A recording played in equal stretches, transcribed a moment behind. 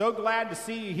So glad to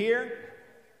see you here.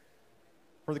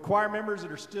 For the choir members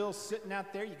that are still sitting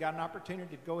out there, you got an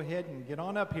opportunity to go ahead and get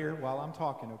on up here while I'm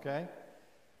talking, okay?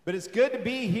 But it's good to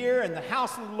be here in the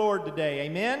house of the Lord today,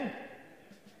 amen?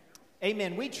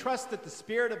 Amen. We trust that the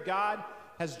Spirit of God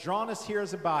has drawn us here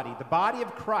as a body, the body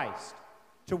of Christ,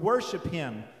 to worship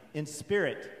Him in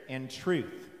spirit and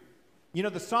truth. You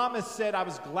know, the psalmist said, I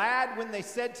was glad when they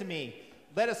said to me,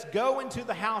 let us go into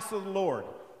the house of the Lord.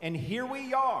 And here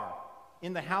we are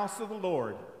in the house of the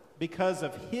Lord because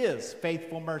of His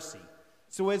faithful mercy.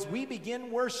 So as we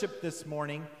begin worship this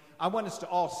morning, I want us to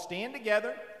all stand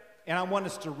together, and I want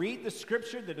us to read the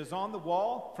scripture that is on the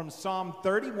wall from Psalm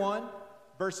 31,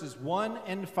 verses 1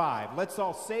 and 5. Let's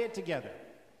all say it together.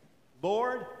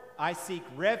 Lord, I seek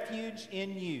refuge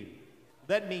in you.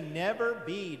 Let me never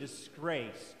be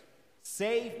disgraced.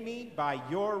 Save me by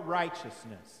your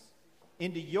righteousness.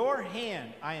 Into your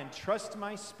hand I entrust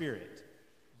my spirit.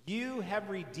 You have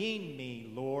redeemed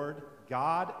me, Lord,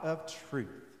 God of truth.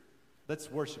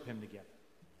 Let's worship Him together.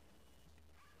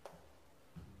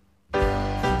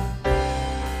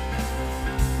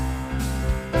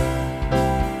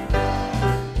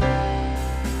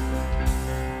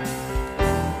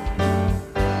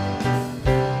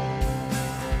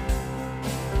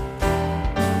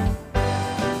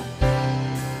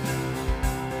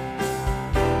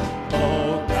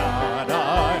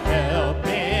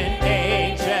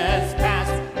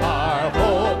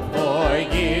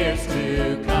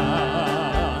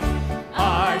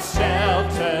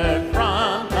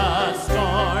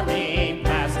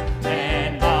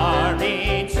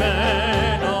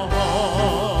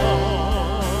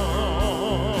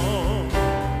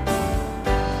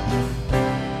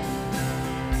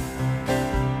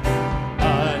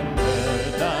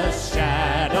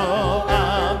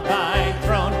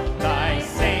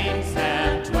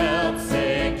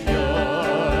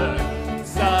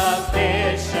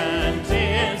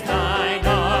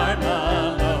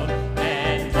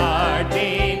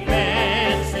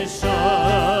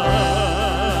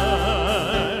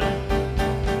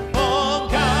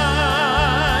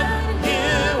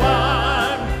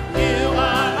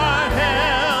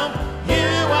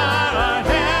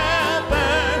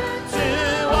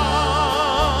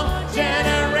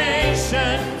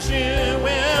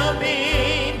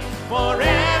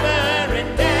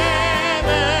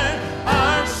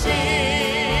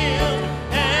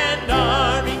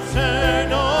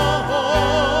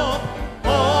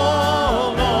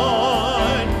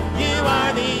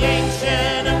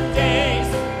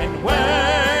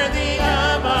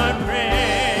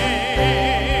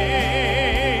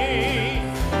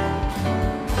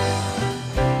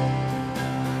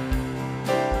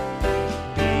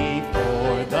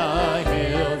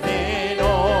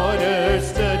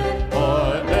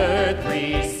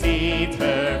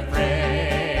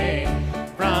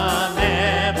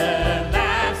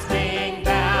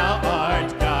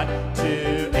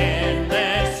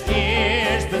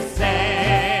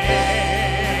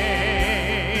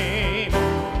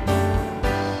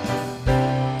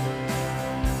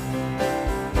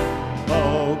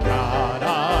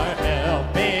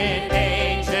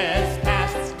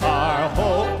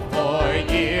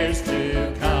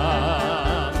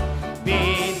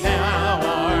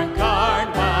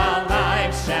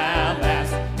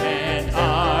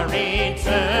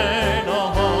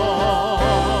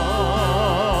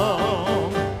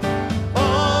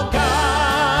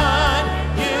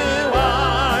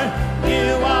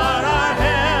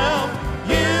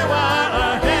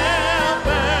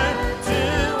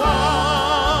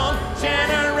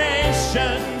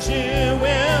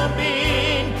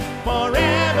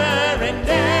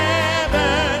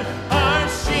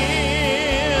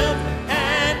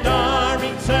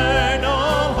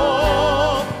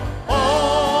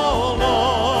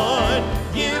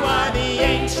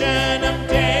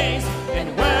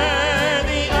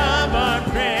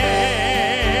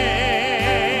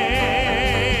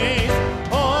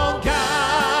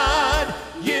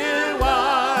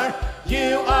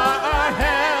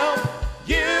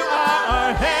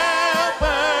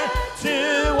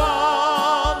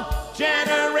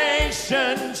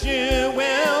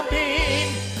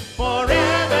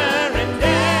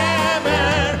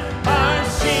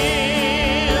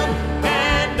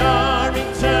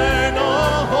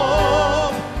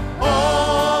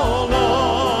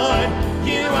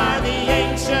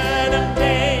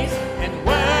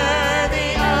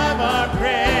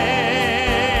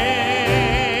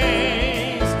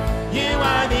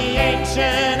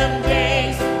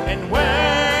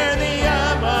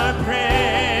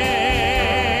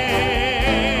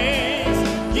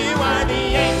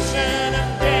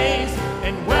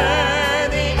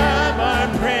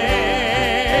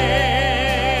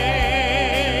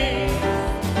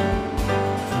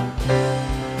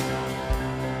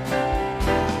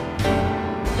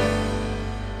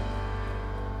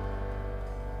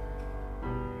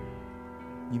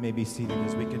 be seated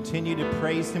as we continue to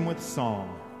praise him with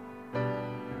song.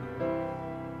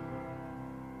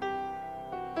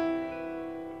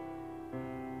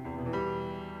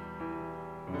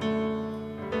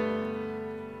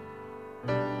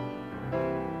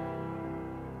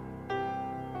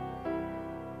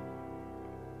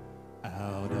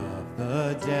 Out of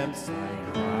the depths I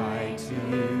cry to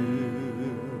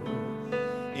you.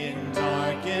 In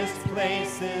darkest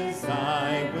places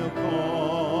I will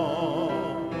call.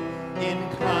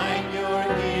 Incline your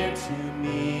ear to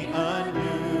me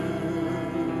anew,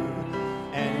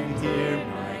 and hear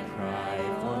my cry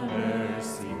for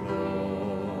mercy,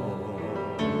 Lord.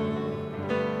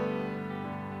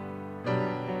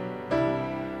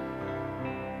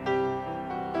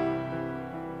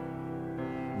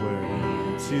 Were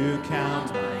you to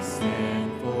count my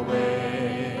sinful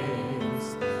ways,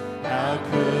 how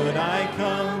could I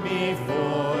come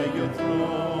before your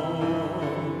throne?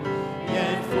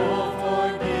 Yet full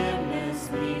forgiveness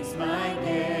meets my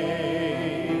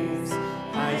gaze.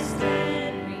 I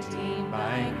stand redeemed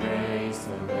by grace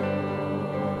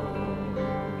alone.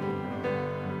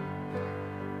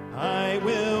 I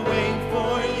will wait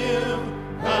for you.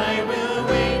 I will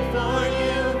wait for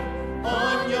you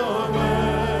on your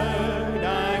word.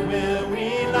 I will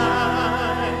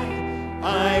rely.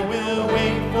 I will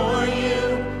wait for you.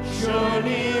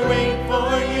 Surely wait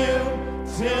for you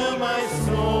till my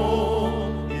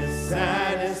soul is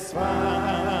satisfied.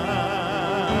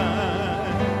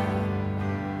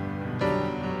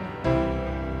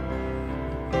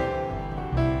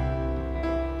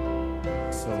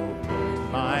 So put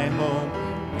my hope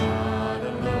in God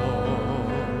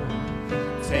alone.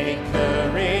 Take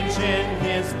courage in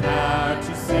his power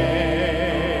to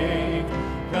save,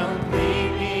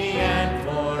 completely and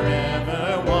forever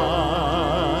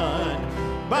won,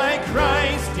 by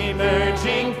Christ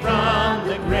emerging from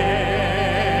the grave.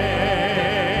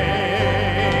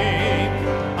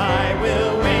 I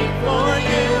will wait for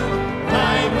you.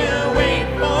 I will wait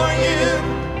for you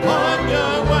on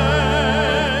your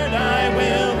word. I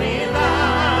will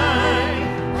rely.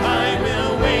 I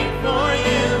will wait for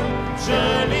you.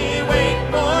 Surely wait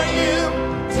for you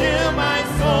till my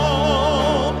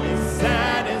soul is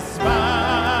satisfied.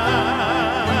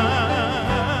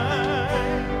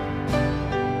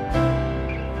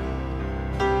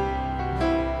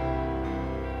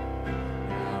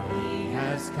 Now he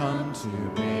has come to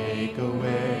make a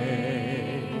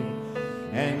way,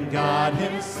 and God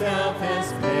himself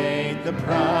has paid the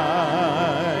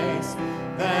price,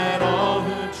 that all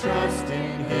who trust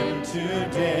in him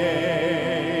today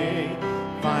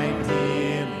find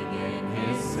healing in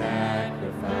his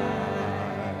sacrifice.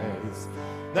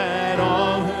 That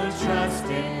all who trust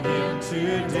in him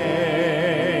today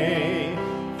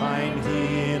find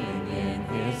healing in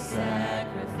his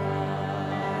sacrifice.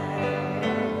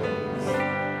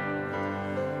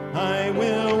 I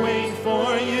will wait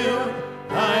for you.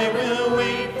 I will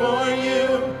wait for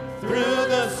you through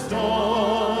the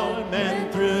storm and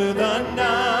through the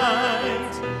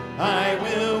night. I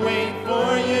will wait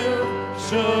for you.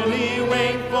 Surely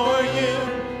wait for you.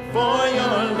 For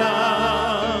your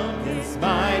love is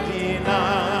my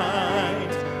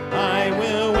delight. I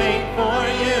will wait for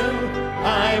you.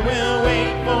 I will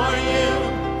wait for you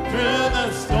through the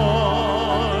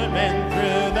storm and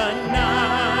through the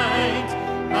night.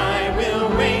 I will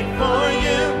wait for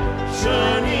you.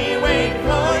 Surely wait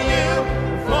for you.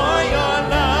 For your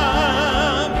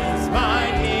love is my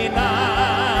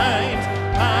delight.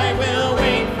 I will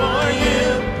wait for you.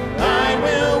 I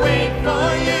will wait for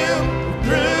you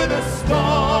through the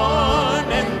storm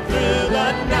and through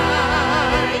the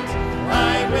night. I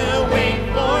will wait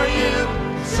for you.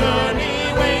 Surely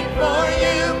wait for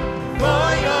you. For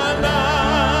your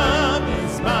love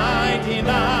is my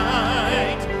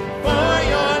delight. For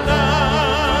your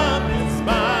love is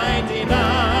my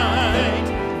delight.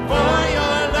 For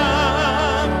your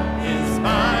love is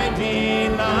my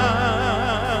delight.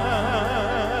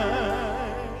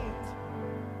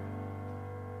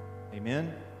 Amen.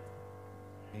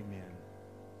 Amen.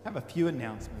 I have a few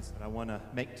announcements that I want to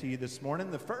make to you this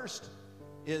morning. The first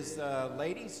is,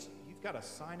 ladies, you've got a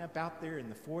sign up out there in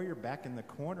the foyer, back in the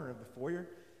corner of the foyer,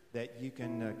 that you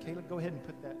can, Caleb, go ahead and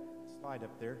put that slide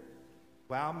up there.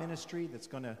 Wow Ministry, that's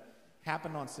going to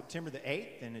happen on September the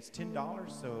 8th, and it's $10,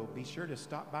 so be sure to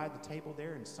stop by the table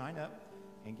there and sign up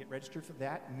and get registered for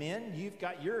that. Men, you've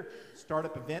got your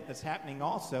startup event that's happening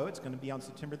also. It's going to be on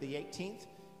September the 18th,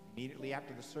 immediately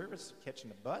after the service,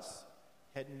 catching a bus,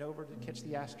 heading over to catch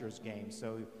the Astros game.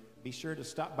 So be sure to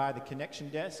stop by the connection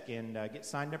desk and get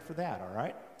signed up for that, all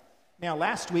right? Now,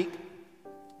 last week,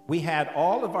 we had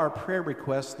all of our prayer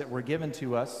requests that were given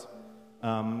to us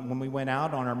when we went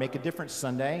out on our Make a Difference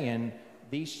Sunday, and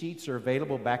these sheets are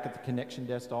available back at the connection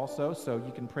desk also, so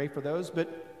you can pray for those. But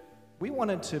we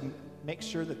wanted to make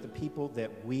sure that the people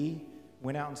that we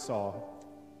went out and saw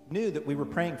knew that we were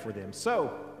praying for them.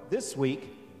 So this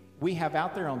week, we have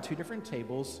out there on 2 different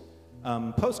tables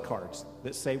postcards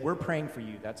that say, "We're praying for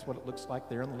you." That's what it looks like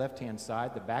there on the left-hand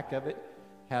side. The back of it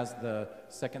has the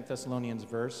 2 Thessalonians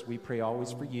verse, "We pray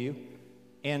always for you."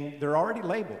 And they're already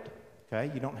labeled,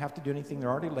 okay? You don't have to do anything.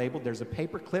 They're already labeled. There's a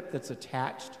paper clip that's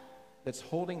attached that's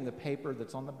holding the paper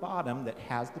that's on the bottom that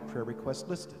has the prayer request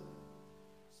listed.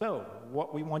 So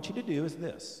what we want you to do is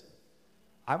this.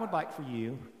 I would like for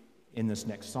you, in this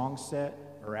next song set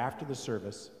or after the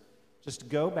service, just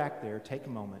go back there, take a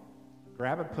moment,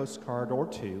 grab a postcard or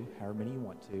 2, however many you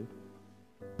want to,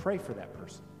 pray for that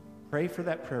person, pray for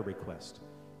that prayer request,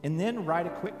 and then write a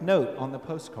quick note on the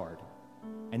postcard.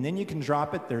 And then you can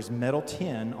drop it. There's metal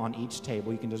tin on each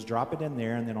table. You can just drop it in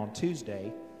there, and then on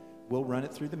Tuesday, we'll run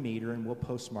it through the meter, and we'll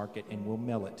postmark it, and we'll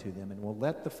mail it to them, and we'll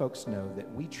let the folks know that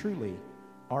we truly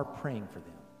are praying for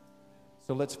them.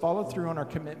 So let's follow through on our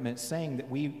commitment, saying that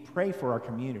we pray for our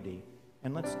community,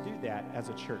 and let's do that as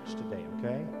a church today,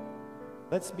 okay?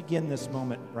 Let's begin this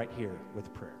moment right here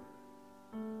with prayer.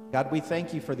 God, we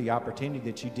thank you for the opportunity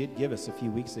that you did give us a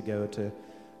few weeks ago to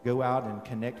go out and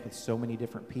connect with so many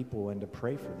different people and to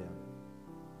pray for them.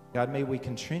 God, may we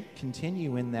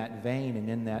continue in that vein and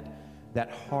in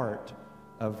that heart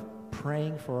of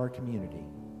praying for our community.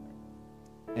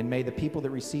 And may the people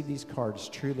that receive these cards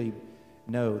truly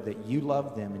know that you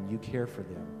love them and you care for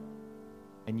them,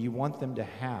 and you want them to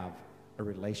have a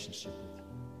relationship with you.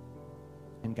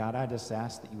 And God, I just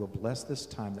ask that you will bless this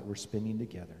time that we're spending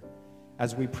together.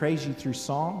 As we praise you through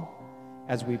song,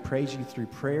 as we praise you through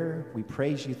prayer, we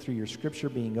praise you through your scripture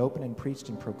being open and preached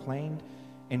and proclaimed,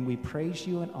 and we praise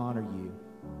you and honor you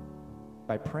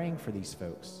by praying for these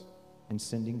folks and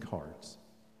sending cards.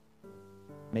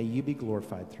 May you be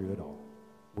glorified through it all.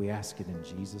 We ask it in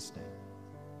Jesus' name.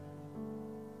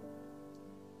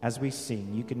 As we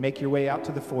sing, you can make your way out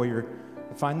to the foyer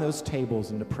to find those tables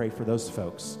and to pray for those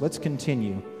folks. Let's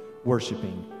continue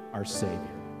worshiping our Savior.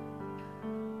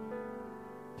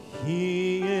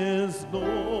 He is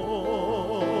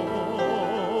Lord.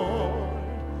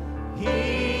 He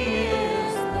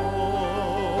is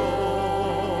Lord.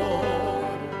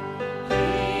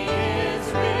 He is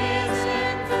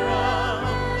risen from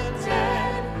the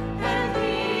dead, and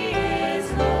He is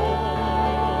Lord.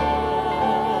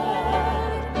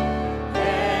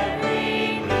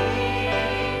 Every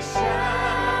knee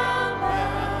shall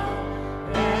bow,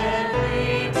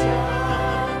 every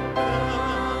tongue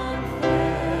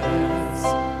confess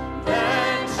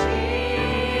that Jesus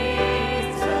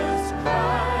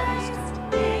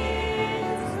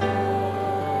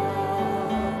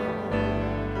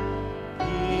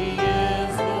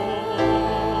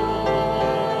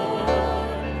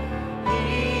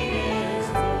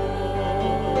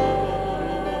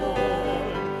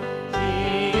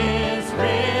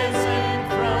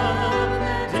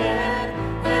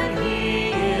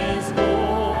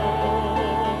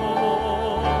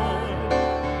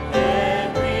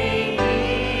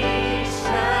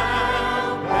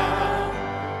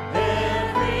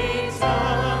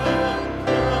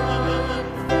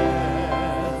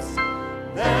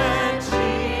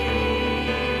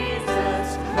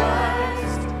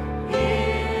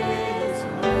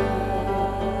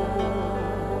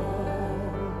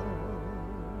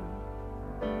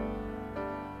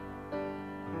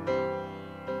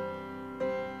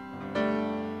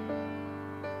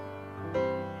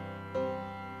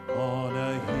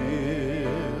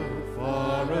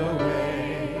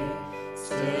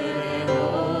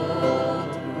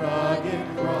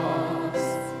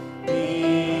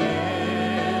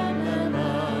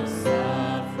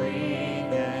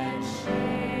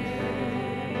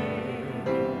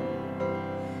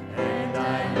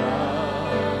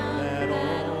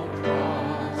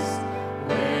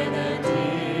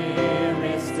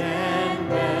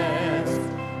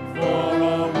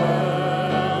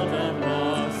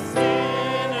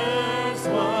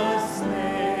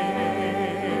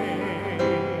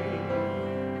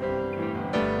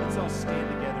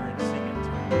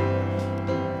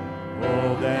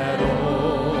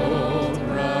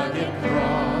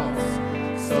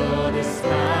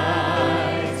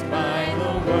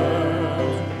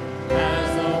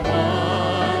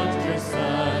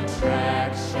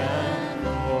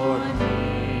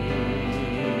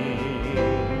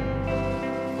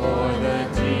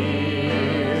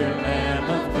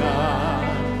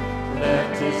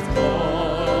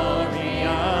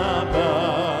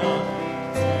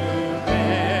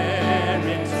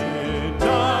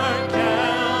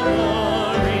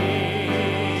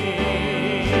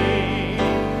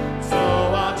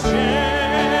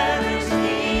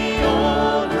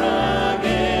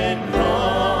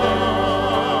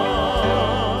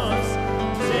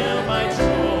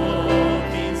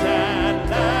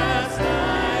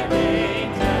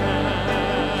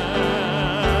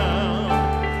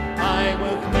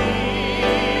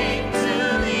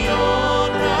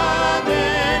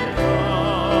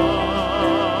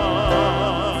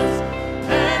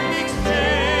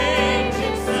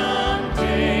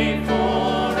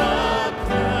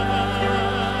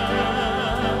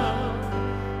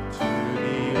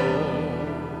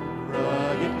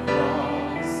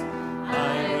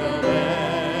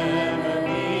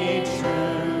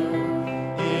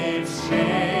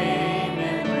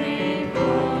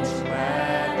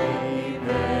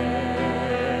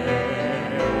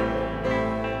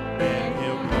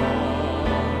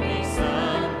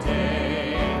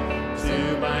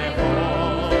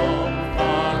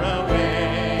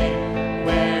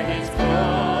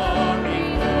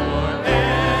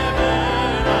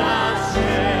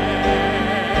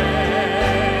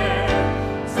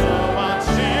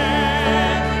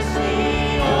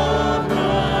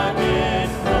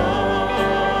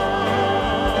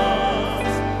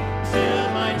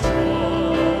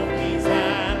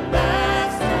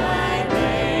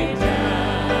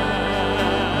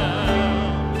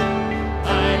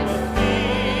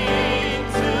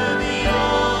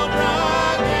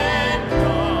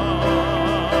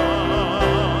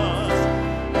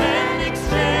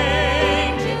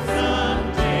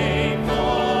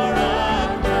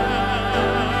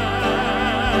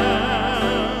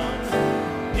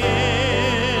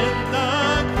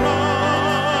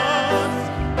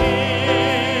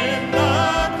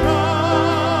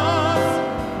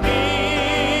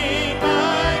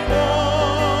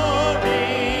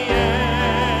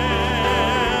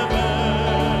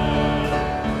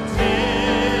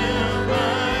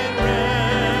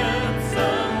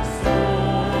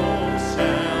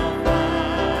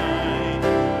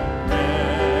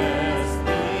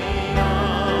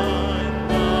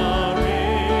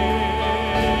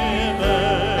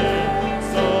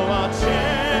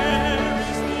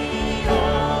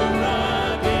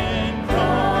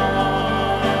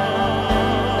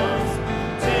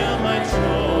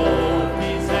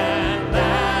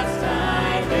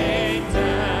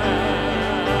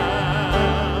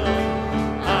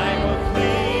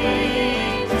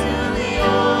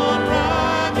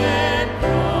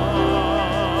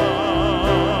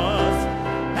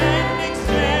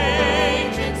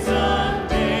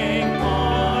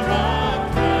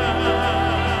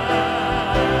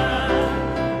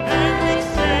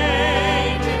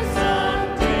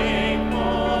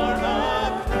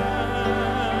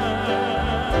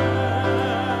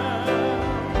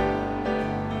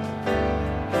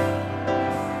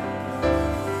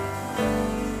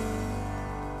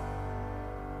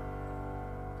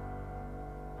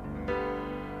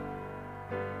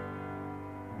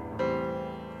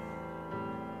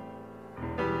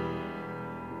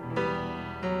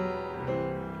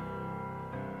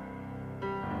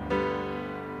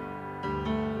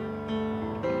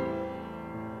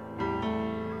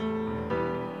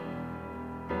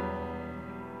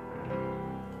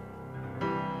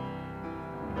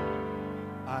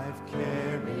I've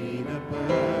carried a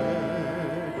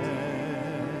burden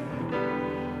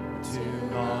too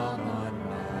long on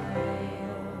my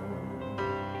own.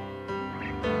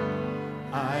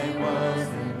 I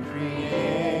wasn't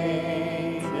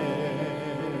created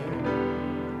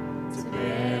to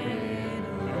bear it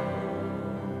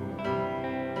alone.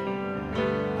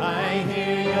 I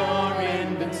hear your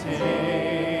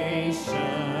invitation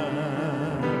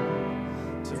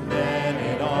to let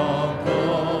it all go.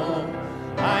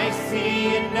 I see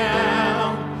it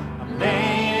now, I'm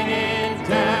laying it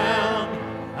down.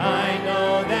 I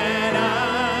know that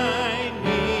I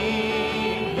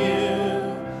need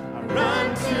you. I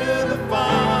run to the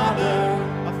Father,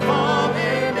 I fall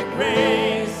into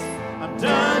grace. I'm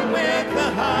done with the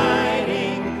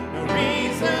hiding, no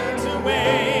reason to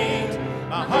wait.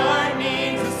 My heart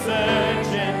needs a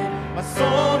surgeon, my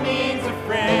soul needs a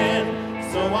friend.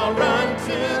 So I'll run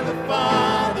to the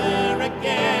Father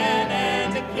again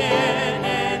and again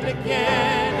and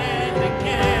again and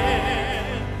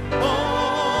again. Oh,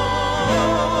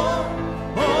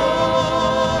 oh,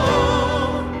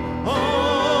 oh, oh.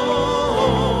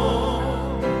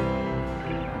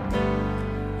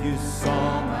 You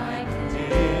saw my condition,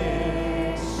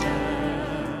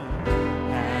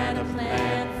 had a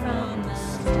plan from the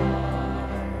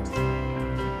start.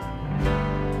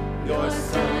 Your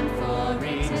Son for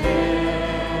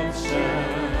redemption,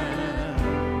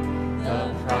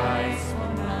 the price for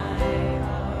my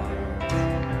heart.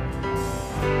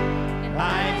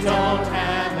 I don't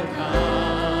have the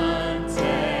context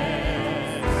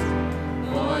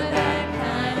for that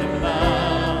kind of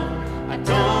love. I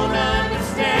don't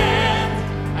understand,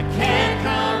 I can't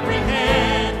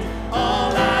comprehend.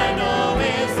 All I know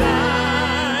is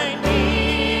I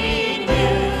need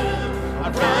you. I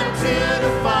run to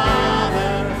the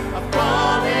Father, I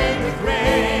fall into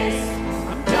grace.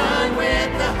 I'm done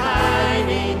with the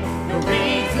hiding, no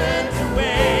reason to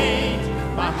wait.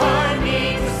 My heart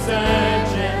needs a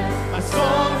surgeon, my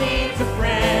soul needs a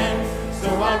friend. So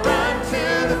I'll run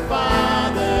to the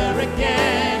Father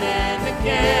again and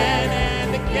again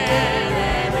and again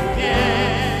and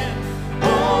again. Oh,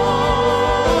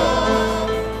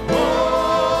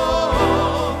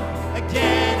 oh,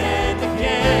 again and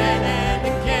again and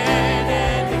again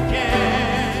and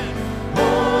again. Oh,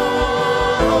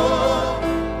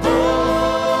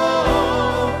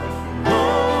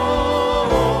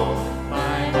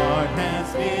 my heart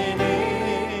has been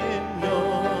in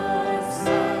your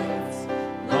sights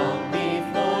long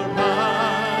before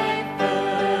my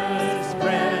first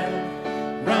breath.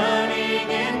 Running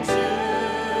into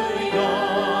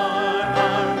your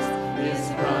arms is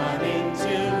running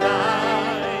to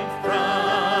life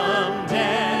from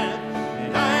death.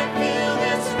 And I feel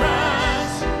this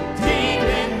rush deep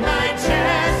in my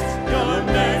chest. Your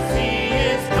mercy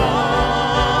is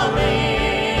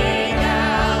calling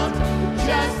out.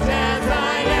 Just as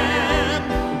I am,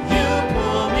 you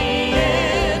pull me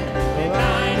in. And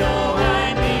I know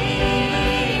I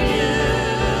need you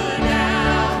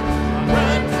now. I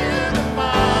run to the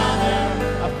Father,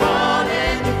 I fall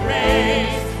into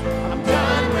grace. I'm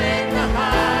done with the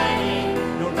hiding,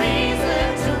 no reason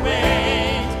to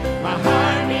wait. My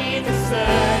heart needs a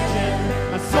surgeon,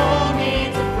 my soul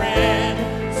needs a friend.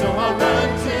 So I'll run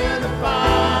to the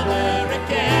Father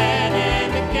again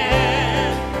and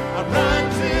again. I run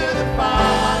to the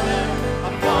Father, I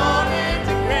fall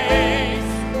into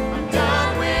grace. I'm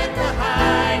done with the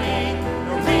hiding,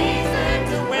 no reason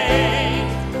to wait.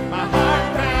 My heart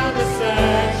found a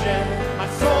surgeon, my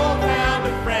soul found a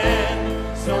friend.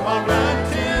 So I'll run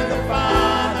to the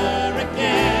Father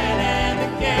again and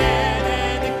again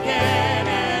and again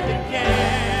and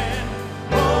again.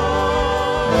 Oh,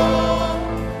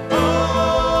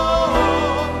 oh,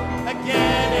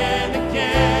 again and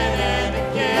again and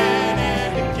again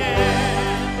and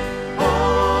again. Oh,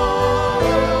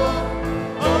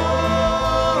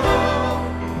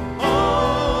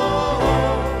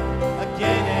 oh,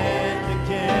 again and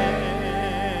again.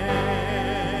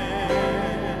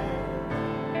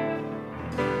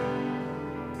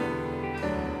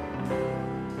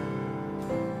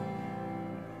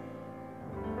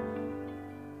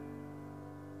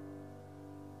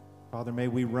 Father, may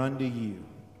we run to you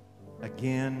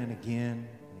again and again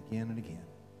and again and again.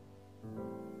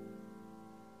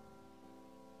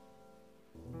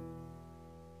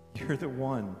 You're the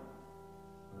one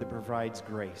that provides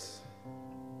grace.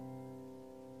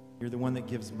 You're the one that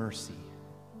gives mercy.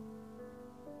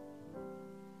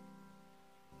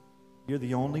 You're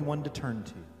the only one to turn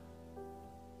to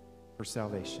for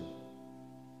salvation.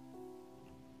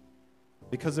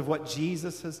 Because of what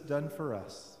Jesus has done for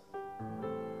us,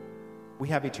 we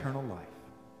have eternal life.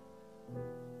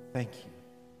 Thank you.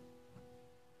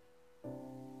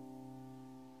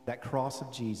 That cross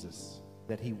of Jesus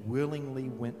that he willingly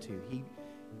went to. He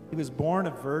was born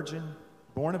of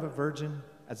a virgin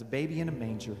as a baby in a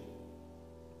manger,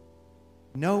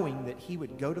 knowing that he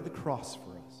would go to the cross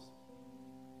for us,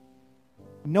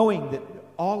 knowing that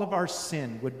all of our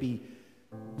sin would be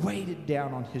weighted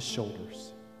down on his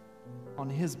shoulders, on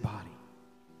his body.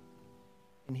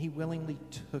 And he willingly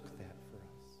took that for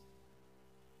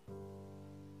us.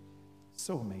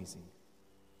 So amazing.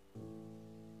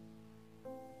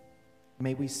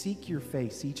 May we seek your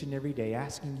face each and every day,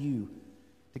 asking you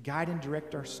to guide and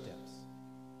direct our steps.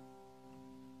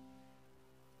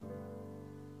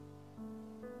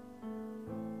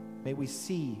 May we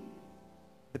see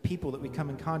the people that we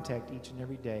come in contact each and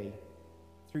every day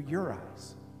through your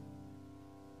eyes,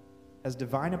 as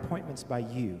divine appointments by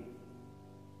you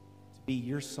to be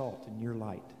your salt and your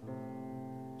light,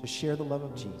 to share the love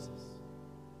of Jesus.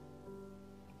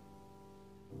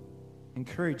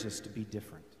 Encourage us to be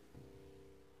different.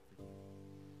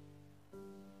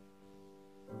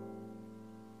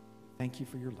 Thank you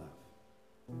for your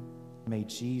love. May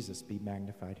Jesus be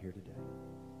magnified here today.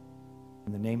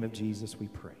 In the name of Jesus we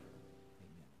pray.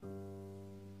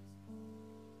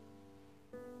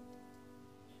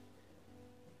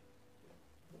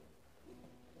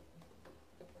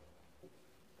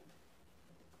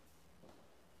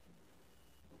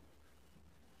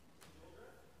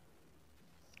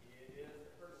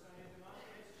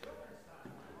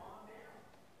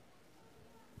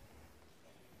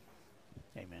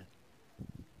 Amen. Amen.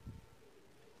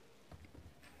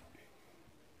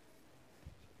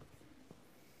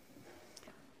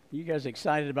 You guys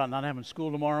excited about not having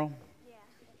school tomorrow? Yeah.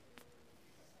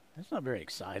 That's not very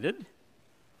excited.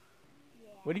 Yeah.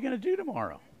 What are you going to do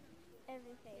tomorrow? Everything.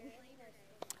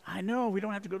 I know, we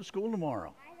don't have to go to school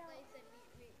tomorrow. I know.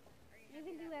 You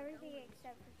can do everything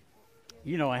except for school.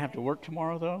 You know I have to work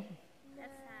tomorrow, though?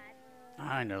 That's sad.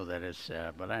 I know that is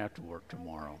sad, but I have to work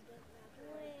tomorrow.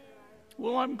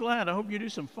 Well, I'm glad. I hope you do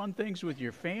some fun things with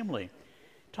your family.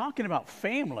 Talking about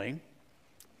family,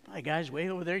 hi guys, way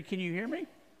over there, can you hear me?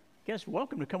 Guys,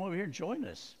 welcome to come over here and join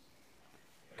us.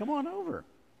 Come on over.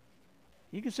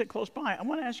 You can sit close by. I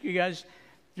want to ask you guys,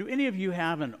 do any of you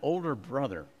have an older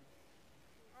brother?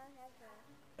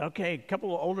 Okay, a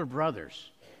couple of older brothers.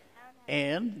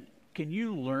 And can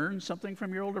you learn something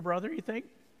from your older brother, you think?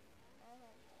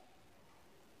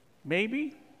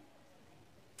 Maybe?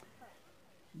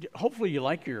 Hopefully you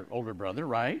like your older brother,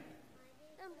 right?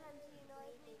 Sometimes he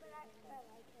annoys me, but I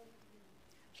like him.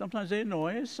 Sometimes they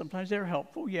annoy us. Sometimes they're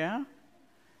helpful, yeah.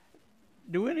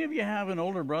 Do any of you have an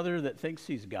older brother that thinks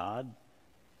he's God?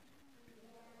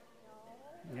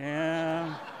 Yeah.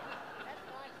 That's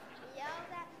one.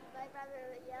 My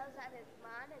brother yells at his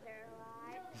monitor a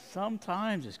lot.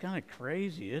 Sometimes it's kind of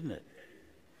crazy, isn't it?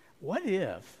 What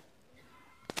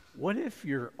if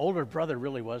your older brother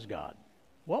really was God?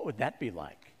 What would that be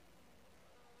like?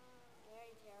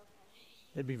 Very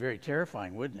terrifying. It'd be very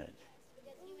terrifying, wouldn't it?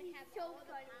 Because he would have so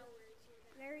funny.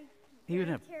 Very. He would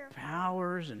have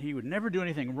powers, and he would never do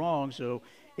anything wrong. So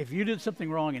if you did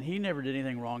something wrong and he never did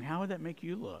anything wrong, how would that make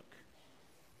you look?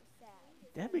 Sad.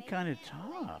 That'd be kind of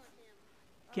tough.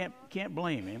 Can't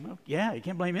blame him. Yeah, you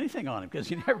can't blame anything on him because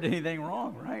he never did anything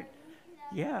wrong, right?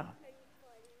 Yeah.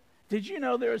 Did you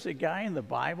know there was a guy in the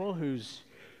Bible whose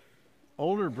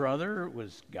older brother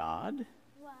was God?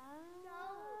 Wow.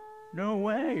 No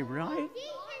way, right?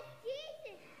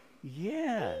 Jesus.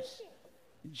 Yes.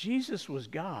 Jesus was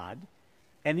God,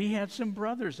 and he had some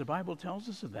brothers. The Bible tells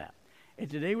us of that. And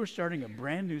today we're starting a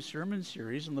brand new sermon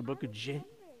series on the book of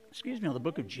on the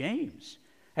book of James.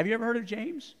 Have you ever heard of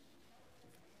James?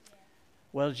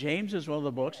 Well, James is one of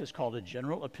the books. It's called a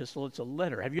general epistle. It's a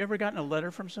letter. Have you ever gotten a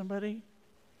letter from somebody?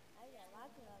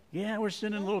 Yeah, we're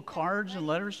sending little cards and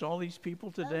letters to all these people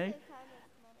today.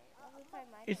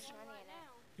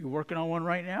 You're working on one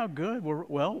right now? Good.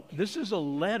 Well, this is a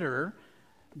letter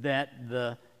that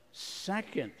the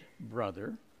second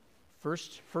brother,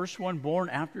 first one born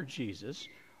after Jesus,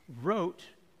 wrote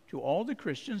to all the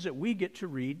Christians that we get to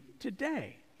read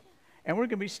today. And we're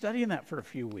going to be studying that for a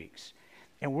few weeks.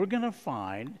 And we're going to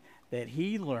find that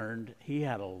he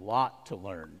had a lot to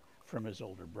learn from his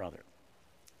older brother.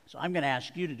 So I'm going to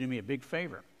ask you to do me a big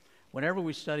favor. Whenever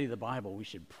we study the Bible, we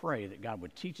should pray that God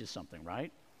would teach us something,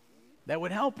 right? That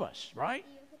would help us, right?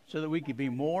 So that we could be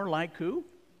more like who?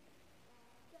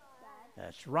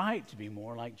 That's right, to be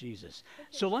more like Jesus.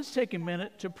 So let's take a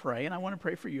minute to pray, and I want to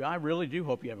pray for you. I really do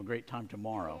hope you have a great time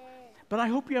tomorrow. But I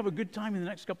hope you have a good time in the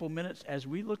next couple of minutes as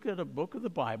we look at a book of the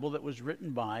Bible that was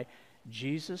written by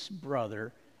Jesus'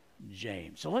 brother,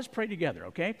 James. So let's pray together,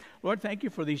 okay? Lord, thank you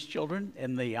for these children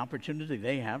and the opportunity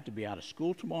they have to be out of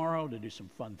school tomorrow, to do some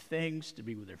fun things, to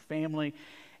be with their family,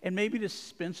 and maybe to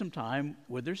spend some time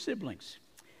with their siblings.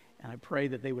 And I pray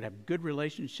that they would have good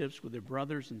relationships with their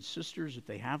brothers and sisters if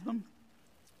they have them.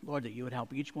 Lord, that you would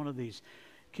help each one of these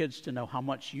kids to know how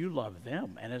much you love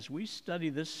them. And as we study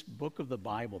this book of the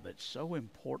Bible that's so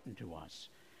important to us,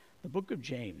 the book of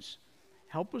James,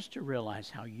 help us to realize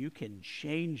how you can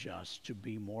change us to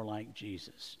be more like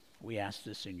Jesus. We ask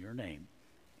this in your name.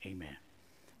 Amen.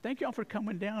 Thank you all for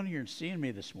coming down here and seeing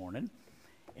me this morning.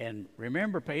 And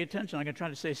remember, pay attention. I'm going to try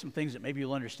to say some things that maybe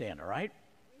you'll understand, all right?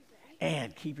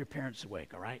 And keep your parents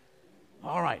awake, all right?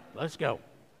 All right, let's go.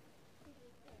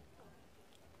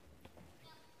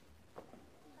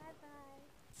 Bye-bye.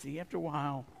 See you after a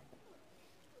while.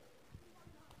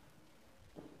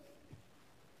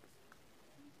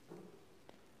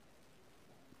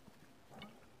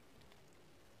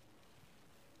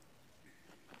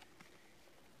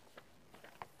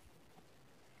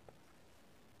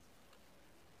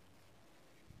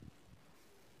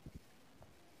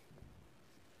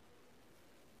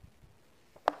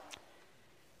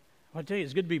 Well, I tell you,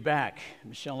 it's good to be back.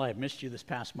 Michelle and I have missed you this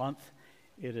past month.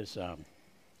 It is,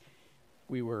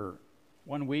 we were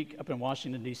 1 week up in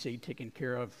Washington, D.C., taking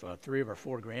care of 3 of our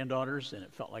 4 granddaughters, and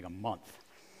it felt like a month.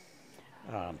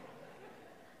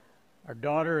 Our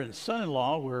daughter and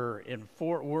son-in-law were in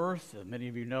Fort Worth. Many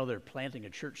of you know they're planting a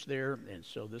church there, and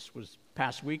so this was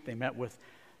past week. They met with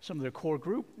some of their core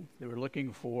group. They were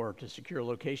looking to secure a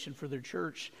location for their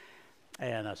church.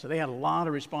 And so they had a lot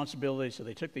of responsibility, so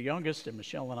they took the youngest, and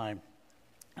Michelle and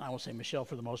I will say Michelle,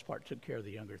 for the most part, took care of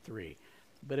the younger 3.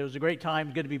 But it was a great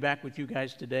time. Good to be back with you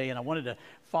guys today, and I wanted to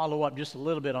follow up just a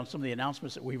little bit on some of the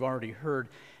announcements that we've already heard.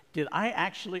 Did I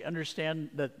actually understand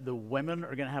that the women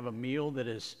are going to have a meal that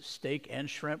is steak and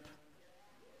shrimp?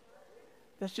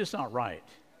 That's just not right.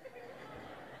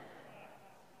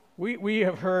 We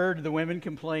have heard the women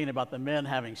complain about the men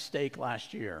having steak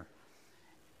last year.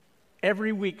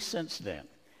 Every week since then.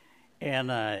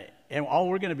 And all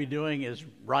we're going to be doing is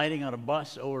riding on a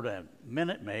bus over to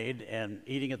Minute Maid and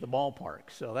eating at the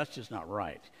ballpark. So that's just not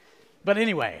right. But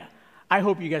anyway, I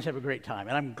hope you guys have a great time.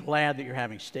 And I'm glad that you're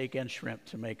having steak and shrimp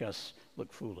to make us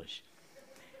look foolish.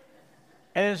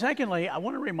 And then secondly, I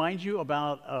want to remind you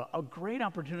about a great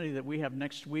opportunity that we have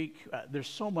next week. There's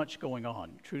so much going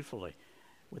on, truthfully,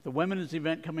 with the women's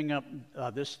event coming up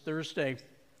this Thursday.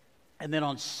 And then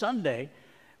on Sunday,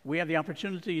 we have the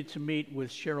opportunity to meet with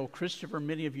Cheryl Christopher.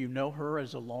 Many of you know her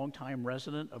as a longtime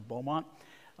resident of Beaumont.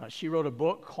 She wrote a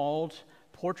book called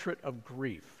Portrait of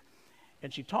Grief.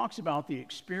 And she talks about the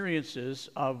experiences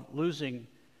of losing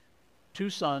 2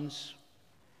 sons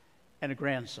and a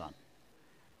grandson.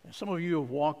 And some of you have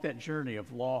walked that journey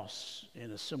of loss in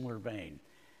a similar vein.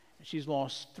 She's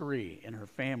lost 3 in her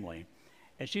family.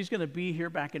 And she's going to be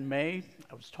here back in May.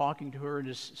 I was talking to her and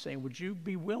just saying, would you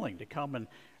be willing to come? And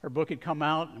her book had come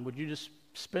out, and would you just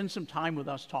spend some time with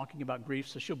us talking about grief?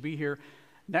 So she'll be here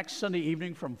next Sunday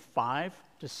evening from 5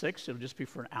 to 6. It'll just be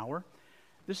for an hour.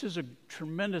 This is a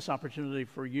tremendous opportunity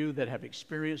for you that have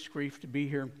experienced grief to be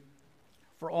here.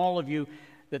 For all of you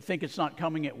that think it's not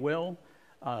coming, it will,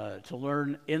 to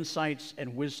learn insights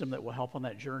and wisdom that will help on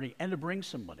that journey and to bring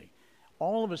somebody.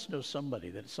 All of us know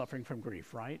somebody that is suffering from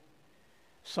grief, right?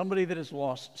 Somebody that has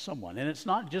lost someone. And it's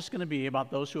not just going to be about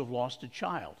those who have lost a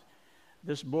child.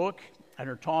 This book and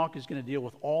her talk is going to deal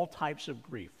with all types of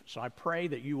grief. So I pray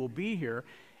that you will be here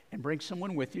and bring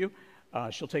someone with you.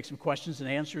 She'll take some questions and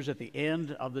answers at the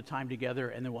end of the time together,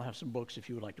 and then we'll have some books if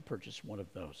you would like to purchase one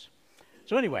of those.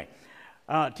 So anyway,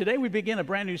 today we begin a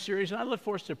brand new series, and I'd look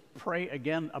for us to pray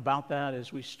again about that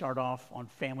as we start off on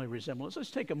family resemblance. Let's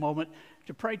take a moment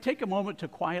to pray. Take a moment to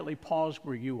quietly pause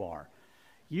where you are.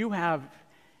 You have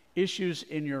issues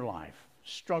in your life,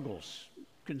 struggles,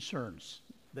 concerns,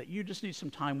 that you just need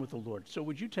some time with the Lord. So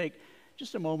would you take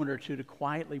just a moment or two to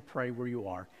quietly pray where you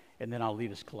are, and then I'll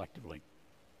lead us collectively.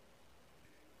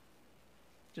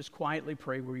 Just quietly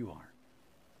pray where you are.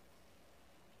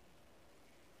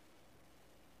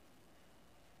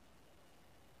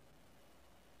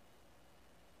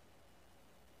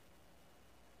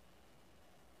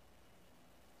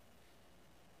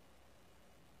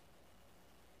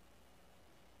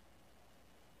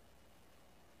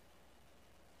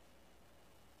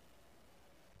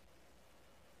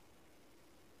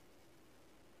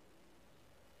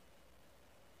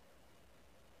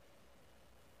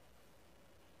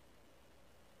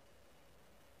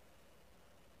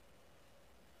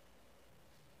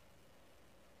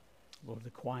 Lord,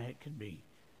 the quiet can be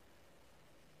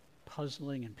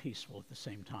puzzling and peaceful at the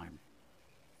same time.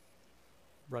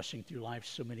 rushing through life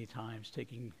so many times,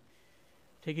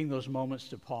 taking those moments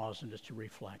to pause and just to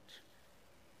reflect,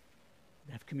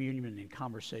 to have communion and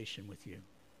conversation with you.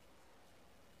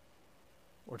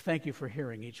 Lord, thank you for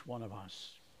hearing each one of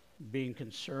us, being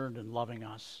concerned and loving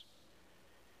us.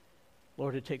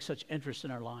 Lord, it takes such interest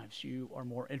in our lives. You are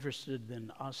more interested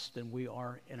in us than we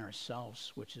are in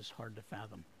ourselves, which is hard to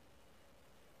fathom.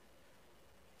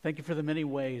 Thank you for the many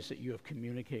ways that you have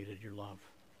communicated your love,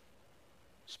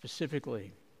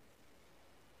 specifically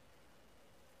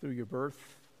through your birth,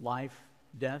 life,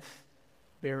 death,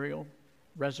 burial,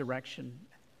 resurrection,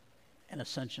 and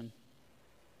ascension.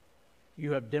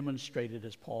 You have demonstrated,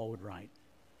 as Paul would write,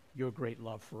 your great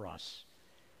love for us,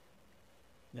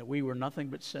 that we were nothing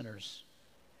but sinners,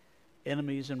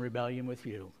 enemies in rebellion with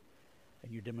you,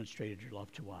 and you demonstrated your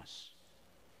love to us.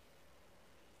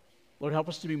 Lord, help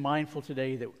us to be mindful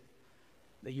today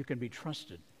that you can be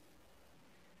trusted.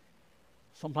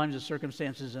 Sometimes the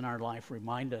circumstances in our life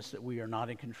remind us that we are not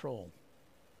in control.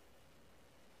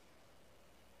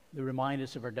 They remind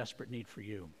us of our desperate need for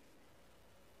you.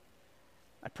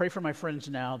 I pray for my friends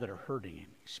now that are hurting,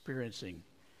 experiencing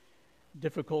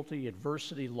difficulty,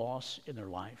 adversity, loss in their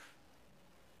life.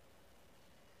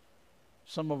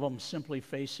 Some of them simply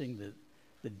facing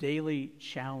the daily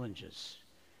challenges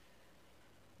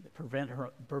that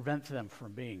prevent them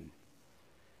from being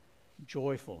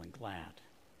joyful and glad.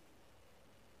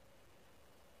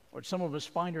 Or some of us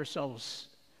find ourselves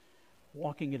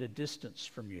walking at a distance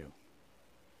from you.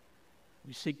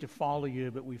 We seek to follow you,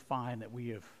 but we find that we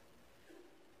have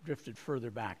drifted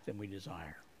further back than we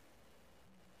desire.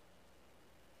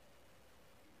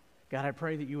 God, I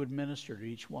pray that you would minister to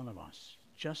each one of us,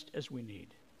 just as we need.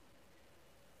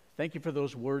 Thank you for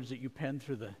those words that you penned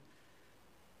through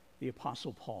the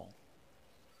Apostle Paul,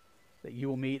 that you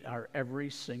will meet our every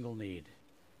single need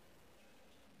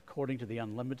according to the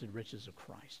unlimited riches of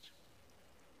Christ.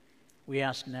 We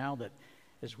ask now that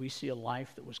as we see a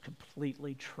life that was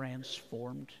completely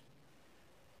transformed,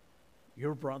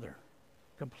 your brother,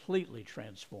 completely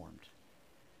transformed,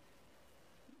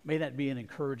 may that be an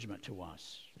encouragement to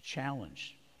us, a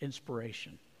challenge,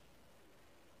 inspiration.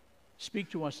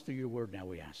 Speak to us through your word now,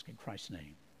 we ask, in Christ's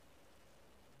name.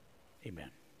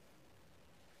 Amen.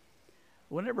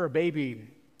 Whenever a baby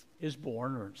is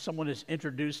born or someone is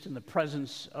introduced in the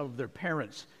presence of their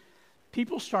parents,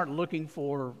 people start looking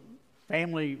for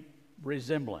family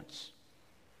resemblance.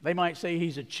 They might say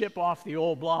he's a chip off the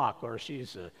old block, or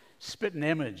she's a spitting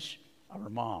image of her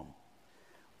mom.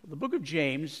 The book of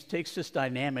James takes this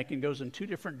dynamic and goes in two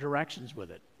different directions with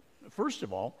it. First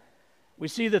of all, we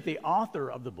see that the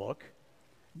author of the book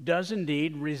does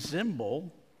indeed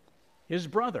resemble his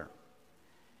brother.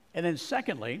 And then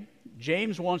secondly,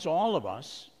 James wants all of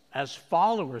us, as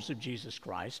followers of Jesus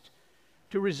Christ,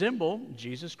 to resemble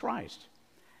Jesus Christ.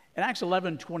 In Acts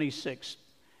 11:26,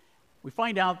 we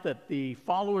find out that the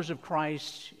followers of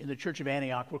Christ in the church of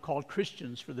Antioch were called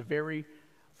Christians for the very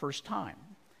first time.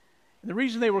 And the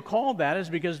reason they were called that is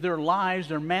because their lives,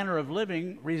 their manner of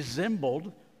living,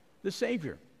 resembled the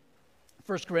Savior.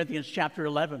 1 Corinthians chapter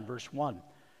 11, verse 1.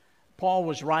 Paul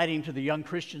was writing to the young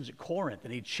Christians at Corinth,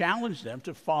 and he challenged them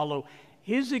to follow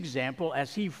his example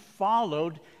as he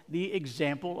followed the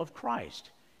example of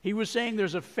Christ. He was saying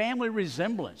there's a family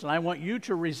resemblance, and I want you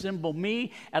to resemble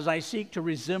me as I seek to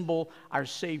resemble our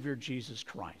Savior, Jesus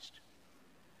Christ.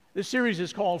 This series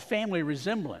is called Family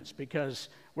Resemblance because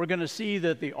we're going to see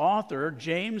that the author,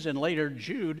 James, and later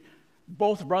Jude,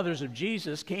 both brothers of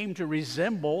Jesus, came to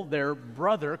resemble their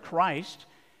brother, Christ.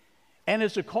 And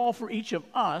it's a call for each of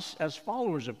us as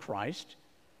followers of Christ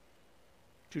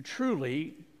to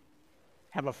truly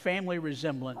have a family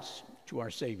resemblance to our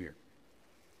Savior.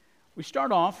 We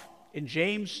start off in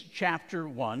James chapter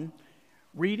 1,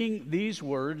 reading these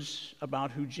words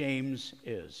about who James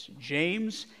is.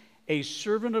 James, a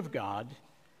servant of God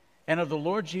and of the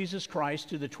Lord Jesus Christ,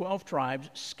 to the 12 tribes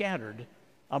scattered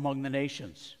among the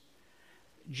nations.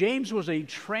 James was a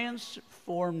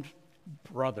transformed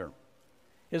brother.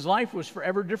 His life was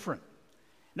forever different.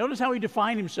 Notice how he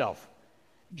defined himself.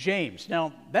 James.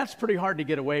 Now, that's pretty hard to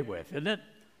get away with, isn't it?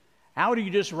 How do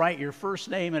you just write your first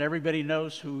name and everybody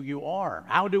knows who you are?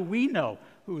 How do we know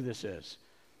who this is?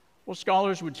 Well,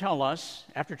 scholars would tell us,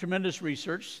 after tremendous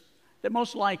research, that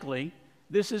most likely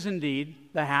this is indeed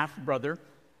the half-brother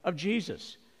of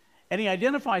Jesus. And he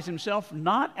identifies himself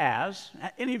not as,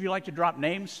 any of you like to drop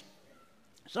names?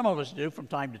 Some of us do from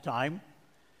time to time.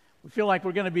 We feel like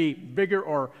we're going to be bigger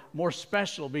or more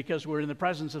special because we're in the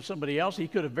presence of somebody else. He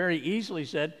could have very easily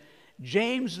said,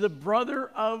 James, the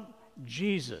brother of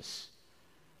Jesus,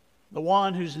 the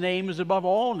one whose name is above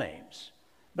all names.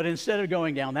 But instead of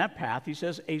going down that path, he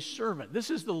says a servant. This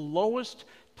is the lowest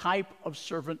type of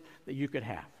servant that you could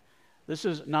have. This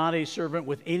is not a servant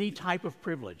with any type of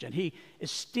privilege. And he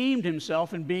esteemed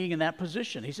himself in being in that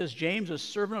position. He says, James, a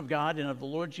servant of God and of the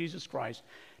Lord Jesus Christ,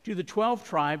 to the 12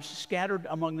 tribes scattered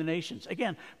among the nations.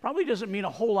 Again, probably doesn't mean a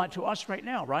whole lot to us right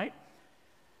now, right?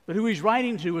 But who he's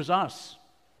writing to is us.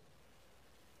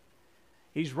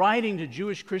 He's writing to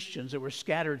Jewish Christians that were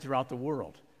scattered throughout the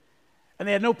world. And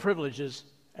they had no privileges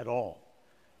at all.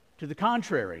 To the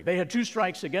contrary, they had two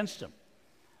strikes against them.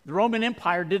 The Roman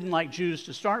Empire didn't like Jews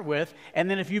to start with, and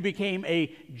then if you became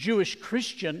a Jewish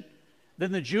Christian,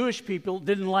 then the Jewish people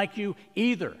didn't like you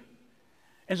either.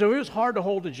 And so it was hard to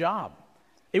hold a job.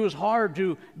 It was hard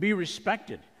to be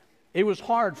respected. It was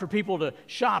hard for people to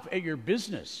shop at your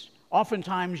business.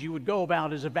 Oftentimes you would go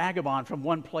about as a vagabond from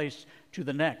one place to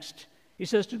the next. He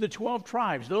says to the 12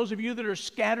 tribes, those of you that are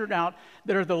scattered out,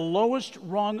 that are the lowest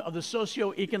rung of the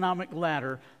socioeconomic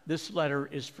ladder, this letter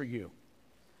is for you.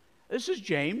 This is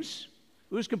James,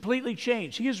 who is completely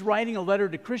changed. He is writing a letter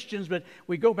to Christians, but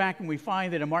we go back and we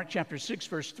find that in Mark chapter 6,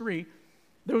 verse 3,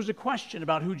 there was a question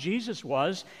about who Jesus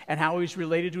was and how he's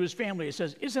related to his family. It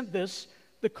says, isn't this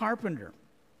the carpenter?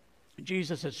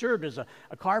 Jesus had served as a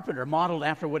carpenter, modeled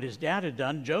after what his dad had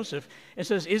done, Joseph. It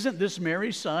says, isn't this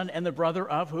Mary's son and the brother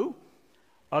of who?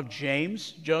 Of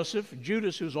James, Joseph,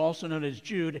 Judas, who's also known as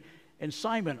Jude, and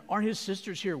Simon. Aren't his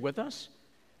sisters here with us?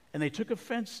 And they took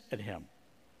offense at him.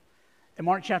 In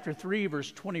Mark chapter 3,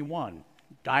 verse 21,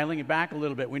 dialing it back a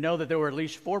little bit, we know that there were at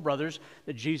least 4 brothers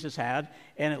that Jesus had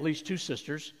and at least 2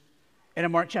 sisters. And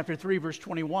in Mark chapter 3, verse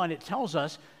 21, it tells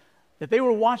us that they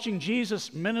were watching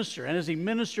Jesus minister. And as he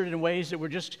ministered in ways that were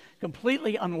just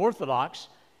completely unorthodox,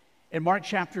 in Mark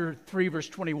chapter 3, verse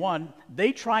 21,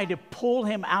 they tried to pull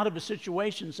him out of a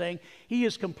situation saying he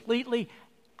is completely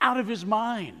out of his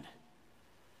mind.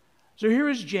 So here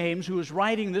is James, who is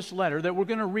writing this letter that we're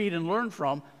going to read and learn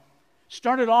from,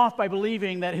 started off by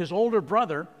believing that his older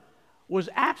brother was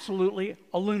absolutely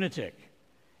a lunatic.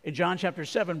 In John chapter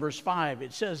 7, verse 5,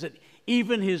 it says that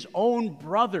even his own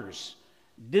brothers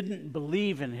didn't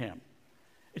believe in him.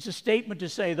 It's a statement to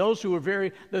say those who were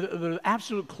the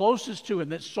absolute closest to him,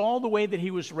 that saw the way that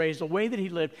he was raised, the way that he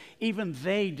lived, even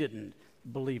they didn't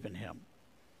believe in him.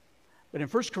 But in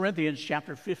 1 Corinthians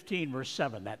chapter 15, verse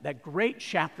 7, that great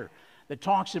chapter that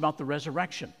talks about the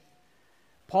resurrection,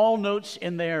 Paul notes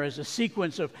in there as a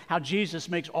sequence of how Jesus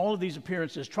makes all of these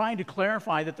appearances, trying to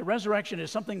clarify that the resurrection is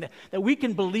something that we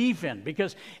can believe in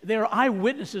because there are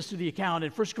eyewitnesses to the account.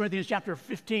 In 1 Corinthians chapter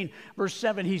 15, verse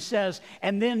 7, he says,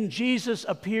 and then Jesus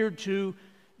appeared to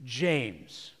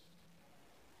James,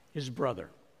 his brother.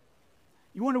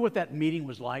 You wonder what that meeting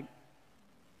was like?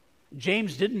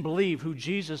 James didn't believe who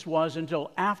Jesus was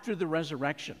until after the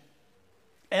resurrection.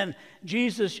 And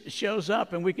Jesus shows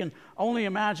up, and we can only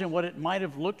imagine what it might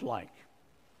have looked like.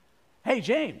 Hey,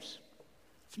 James,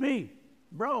 it's me,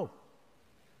 bro.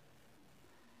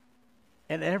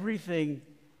 And everything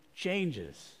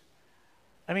changes.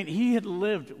 I mean, he had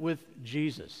lived with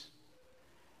Jesus.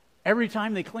 Every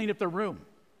time they cleaned up their room,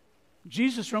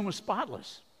 Jesus' room was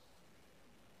spotless.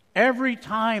 Every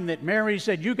time that Mary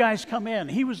said, you guys come in,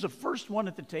 he was the first one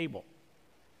at the table.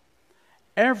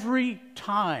 Every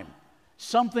time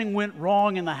something went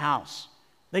wrong in the house,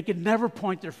 they could never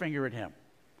point their finger at him.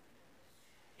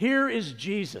 Here is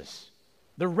Jesus,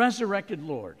 the resurrected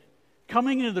Lord,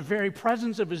 coming into the very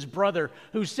presence of his brother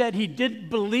who said he didn't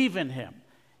believe in him.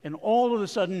 And all of a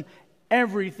sudden,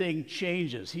 everything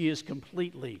changes. He is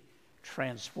completely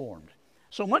transformed.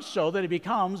 So much so that he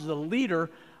becomes the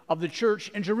leader of the church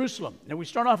in Jerusalem. Now we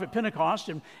start off at Pentecost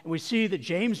and we see that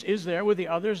James is there with the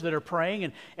others that are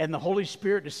praying and the Holy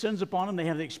Spirit descends upon them. They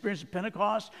have the experience of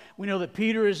Pentecost. We know that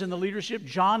Peter is in the leadership,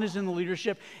 John is in the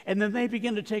leadership, and then they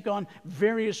begin to take on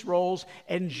various roles,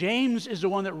 and James is the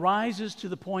one that rises to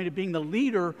the point of being the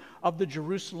leader of the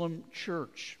Jerusalem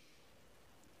church.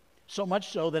 So much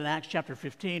so that in Acts chapter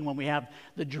 15, when we have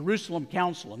the Jerusalem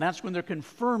Council, and that's when they're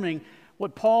confirming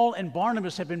what Paul and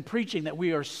Barnabas have been preaching, that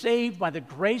we are saved by the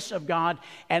grace of God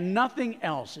and nothing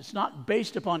else. It's not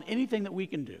based upon anything that we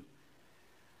can do.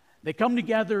 They come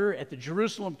together at the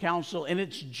Jerusalem Council, and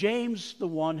it's James the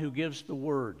one who gives the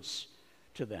words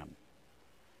to them.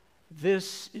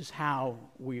 This is how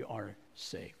we are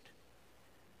saved.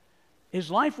 His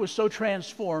life was so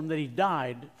transformed that he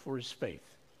died for his faith.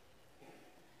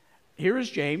 Here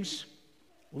is James,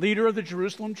 leader of the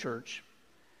Jerusalem church.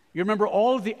 You remember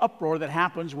all of the uproar that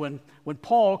happens when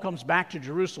Paul comes back to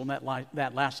Jerusalem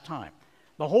that last time.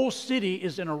 The whole city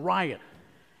is in a riot.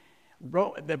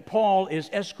 That Paul is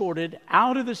escorted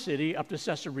out of the city up to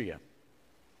Caesarea.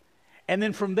 And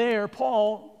then from there,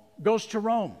 Paul goes to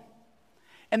Rome.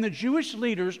 And the Jewish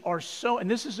leaders are so, and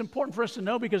this is important for us to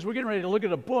know because we're getting ready to look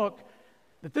at a book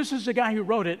that this is the guy who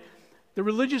wrote it. The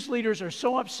religious leaders are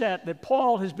so upset that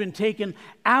Paul has been taken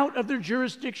out of their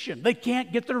jurisdiction. They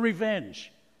can't get their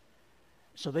revenge.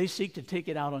 So they seek to take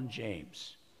it out on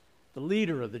James, the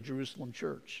leader of the Jerusalem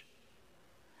church.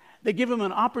 They give him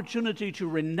an opportunity to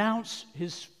renounce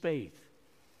his faith,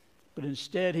 but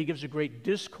instead he gives a great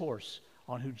discourse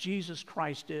on who Jesus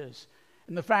Christ is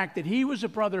and the fact that he was a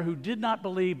brother who did not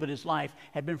believe, but his life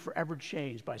had been forever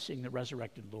changed by seeing the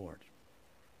resurrected Lord.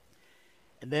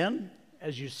 And then,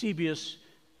 as Eusebius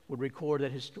would record,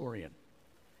 that historian,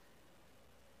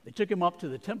 they took him up to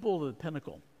the temple of the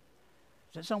Pinnacle.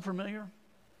 Does that sound familiar?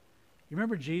 You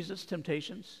remember Jesus'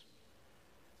 temptations?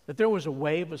 That there was a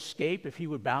way of escape if he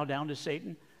would bow down to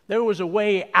Satan. There was a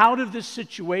way out of this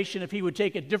situation if he would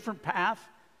take a different path.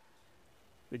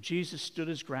 But Jesus stood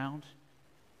his ground.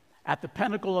 At the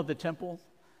pinnacle of the temple,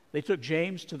 they took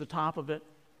James to the top of it,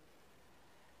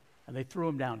 and they threw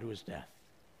him down to his death.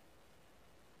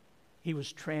 He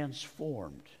was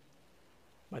transformed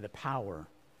by the power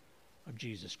of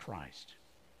Jesus Christ.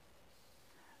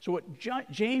 So what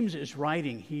James is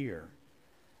writing here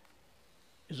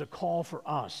is a call for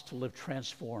us to live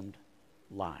transformed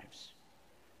lives.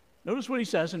 Notice what he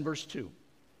says in verse 2.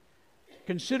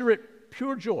 Consider it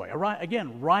pure joy.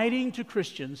 Again, writing to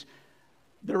Christians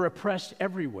that are oppressed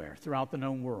everywhere throughout the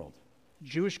known world.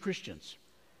 Jewish Christians.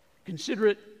 Consider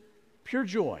it pure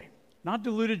joy. Not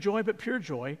diluted joy, but pure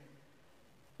joy.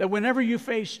 That whenever you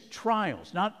face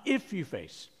trials, not if you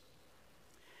face.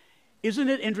 Isn't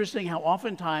it interesting how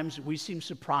oftentimes we seem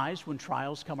surprised when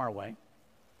trials come our way?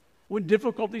 When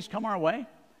difficulties come our way?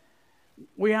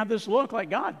 We have this look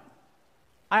like, God,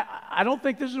 I don't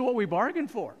think this is what we bargained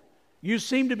for. You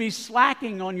seem to be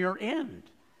slacking on your end.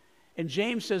 And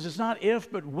James says it's not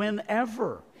if, but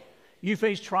whenever you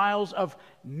face trials of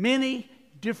many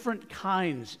different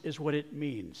kinds is what it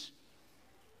means.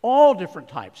 All different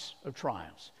types of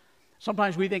trials.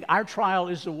 Sometimes we think our trial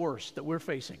is the worst that we're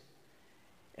facing.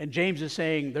 And James is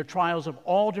saying there are trials of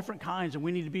all different kinds, and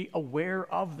we need to be aware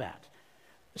of that.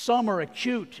 Some are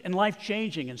acute and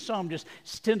life-changing, and some just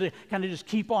tend to kind of just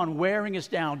keep on wearing us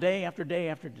down day after day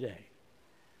after day.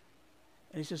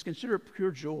 And he says, consider it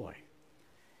pure joy.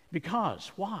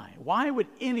 Because, why? Why would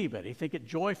anybody think it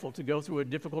joyful to go through a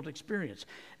difficult experience?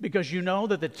 Because you know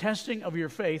that the testing of your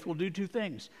faith will do two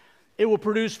things. It will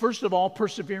produce, first of all,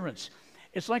 perseverance.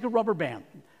 It's like a rubber band.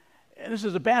 And this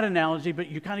is a bad analogy, but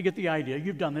you kind of get the idea.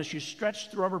 You've done this. You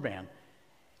stretch the rubber band,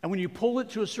 and when you pull it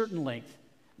to a certain length,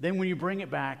 then when you bring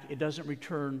it back, it doesn't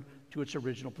return to its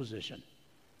original position.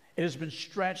 It has been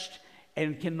stretched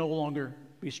and can no longer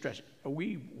be stretched. Are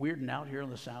we weirding out here on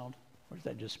the sound, or is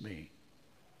that just me?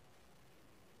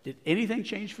 Did anything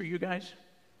change for you guys?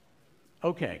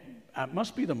 Okay, it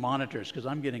must be the monitors because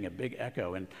I'm getting a big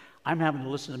echo and I'm having to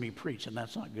listen to me preach, and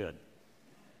that's not good.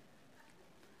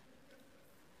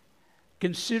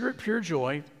 Consider it pure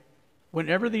joy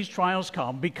whenever these trials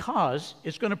come, because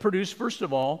it's going to produce, first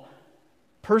of all,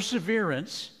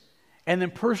 perseverance, and then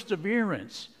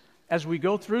perseverance as we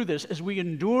go through this, as we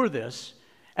endure this,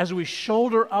 as we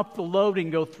shoulder up the load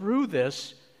and go through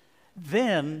this,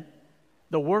 then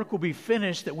the work will be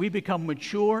finished that we become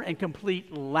mature and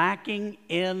complete, lacking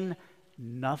in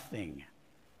nothing.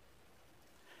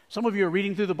 Some of you are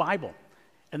reading through the Bible,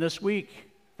 and this week,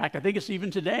 in fact, I think it's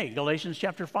even today, Galatians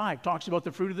chapter 5 talks about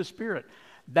the fruit of the Spirit.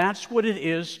 That's what it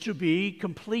is to be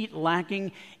complete,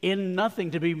 lacking in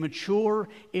nothing, to be mature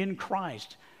in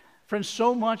Christ. Friends,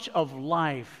 so much of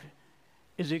life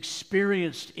is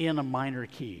experienced in a minor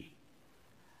key.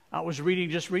 I was reading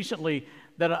just recently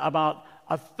that about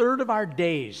a third of our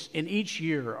days in each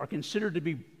year are considered to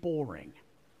be boring,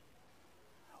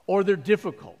 or they're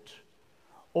difficult,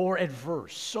 or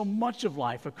adverse. So much of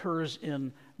life occurs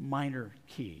in minor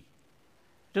key.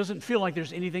 It doesn't feel like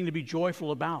there's anything to be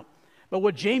joyful about. But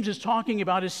what James is talking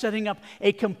about is setting up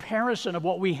a comparison of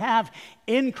what we have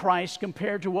in Christ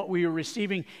compared to what we are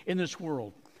receiving in this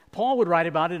world. Paul would write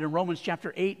about it in Romans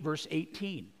chapter 8, verse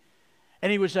 18.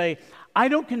 And he would say, I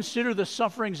don't consider the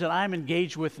sufferings that I'm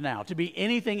engaged with now to be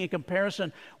anything in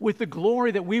comparison with the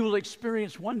glory that we will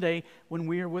experience one day when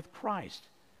we are with Christ.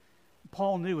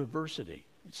 Paul knew adversity,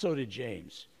 and so did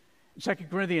James. In 2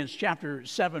 Corinthians chapter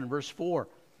 7, verse 4,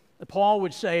 Paul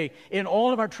would say, in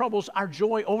all of our troubles, our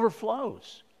joy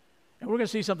overflows. And we're going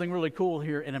to see something really cool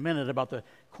here in a minute about the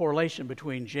correlation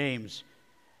between James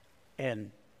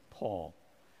and Paul.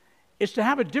 It's to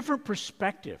have a different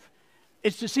perspective.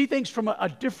 It's to see things from a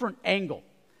different angle.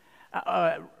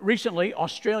 Recently,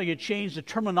 Australia changed the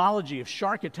terminology of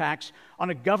shark attacks on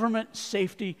a government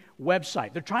safety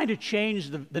website. They're trying to change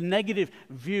the negative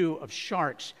view of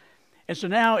sharks. And so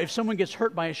now, if someone gets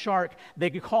hurt by a shark, they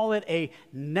could call it a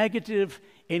negative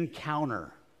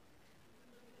encounter.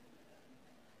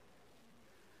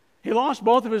 He lost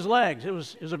both of his legs. It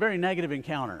was a very negative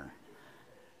encounter.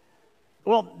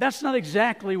 Well, that's not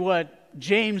exactly what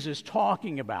James is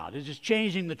talking about. It's just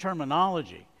changing the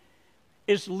terminology.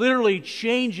 It's literally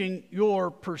changing your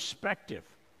perspective.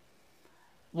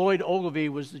 Lloyd Ogilvie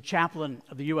was the chaplain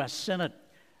of the U.S. Senate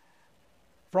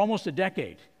for almost a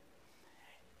decade,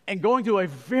 and going through a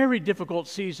very difficult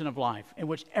season of life in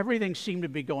which everything seemed to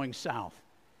be going south.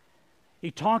 He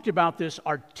talked about this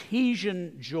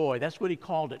artesian joy. That's what he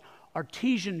called it,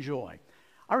 artesian joy.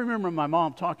 I remember my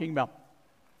mom talking about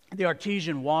the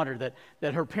artesian water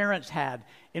that her parents had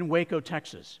in Waco,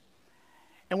 Texas.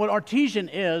 And what artesian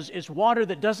is water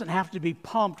that doesn't have to be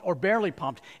pumped or barely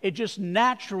pumped. It just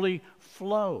naturally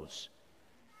flows.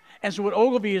 And so what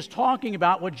Ogilvie is talking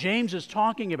about, what James is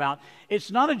talking about,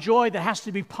 it's not a joy that has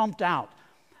to be pumped out,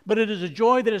 but it is a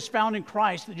joy that is found in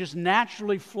Christ that just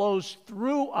naturally flows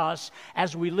through us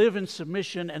as we live in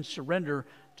submission and surrender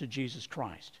to Jesus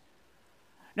Christ.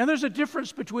 Now there's a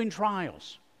difference between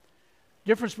trials.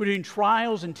 Difference between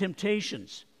trials and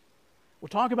temptations. We'll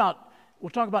talk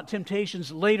about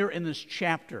temptations later in this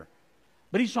chapter.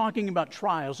 But he's talking about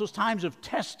trials, those times of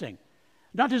testing,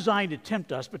 not designed to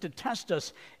tempt us, but to test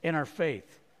us in our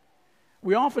faith.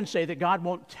 We often say that God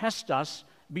won't test us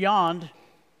beyond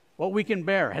what we can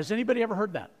bear. Has anybody ever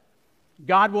heard that?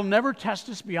 God will never test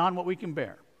us beyond what we can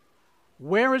bear.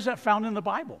 Where is that found in the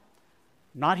Bible?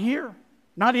 Not here,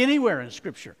 not anywhere in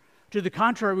Scripture. To the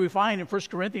contrary, we find in 1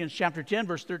 Corinthians chapter 10,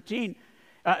 verse 13,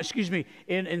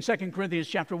 in 2 Corinthians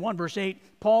chapter 1, verse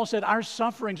 8, Paul said, our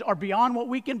sufferings are beyond what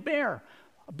we can bear,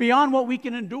 beyond what we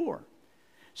can endure.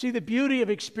 See, the beauty of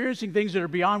experiencing things that are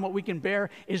beyond what we can bear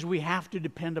is we have to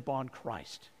depend upon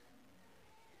Christ.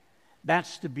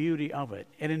 That's the beauty of it.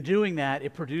 And in doing that,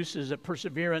 it produces a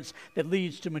perseverance that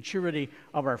leads to maturity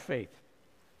of our faith.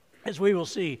 As we will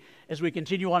see as we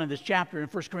continue on in this chapter, in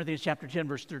 1 Corinthians chapter 10,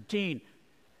 verse 13,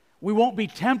 we won't be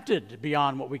tempted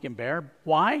beyond what we can bear.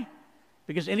 Why?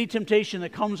 Because any temptation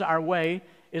that comes our way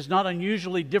is not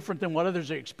unusually different than what others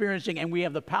are experiencing, and we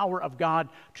have the power of God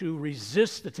to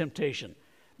resist the temptation.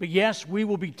 But yes, we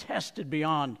will be tested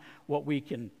beyond what we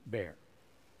can bear.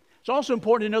 It's also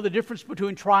important to know the difference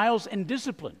between trials and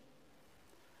discipline.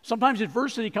 Sometimes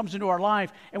adversity comes into our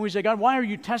life, and we say, God, why are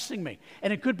you testing me?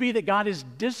 And it could be that God is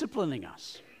disciplining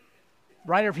us. The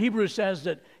writer of Hebrews says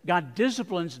that God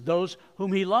disciplines those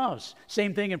whom he loves.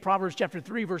 Same thing in Proverbs chapter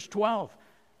 3, verse 12.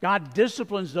 God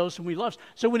disciplines those whom he loves.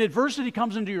 So when adversity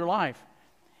comes into your life,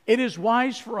 it is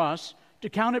wise for us to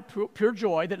count it pure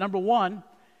joy that, number one,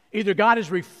 either God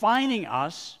is refining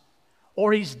us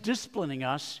or he's disciplining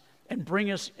us and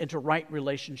bring us into right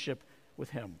relationship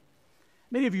with him.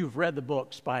 Many of you have read the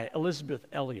books by Elizabeth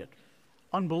Elliot.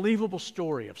 Unbelievable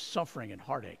story of suffering and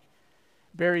heartache.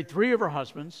 Buried 3 of her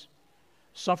husbands,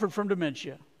 suffered from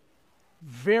dementia,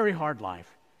 very hard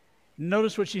life.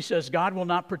 Notice what she says, God will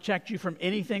not protect you from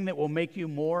anything that will make you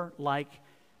more like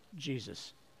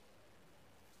Jesus.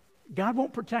 God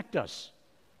won't protect us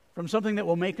from something that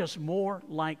will make us more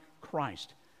like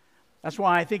Christ. That's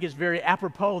why I think it's very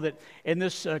apropos that in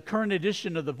this current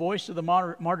edition of the Voice of the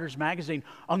Martyrs magazine,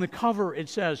 on the cover it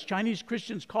says, Chinese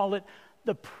Christians call it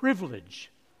the privilege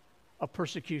of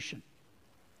persecution.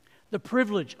 The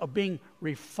privilege of being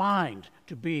refined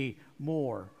to be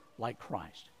more like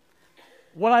Christ.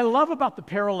 What I love about the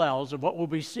parallels of what we'll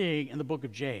be seeing in the book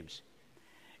of James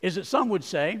is that some would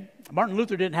say, Martin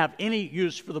Luther didn't have any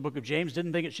use for the book of James,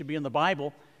 didn't think it should be in the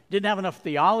Bible, didn't have enough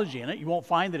theology in it. You won't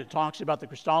find that it talks about the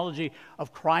Christology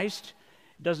of Christ.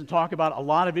 It doesn't talk about a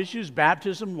lot of issues,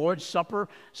 baptism, Lord's Supper,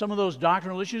 some of those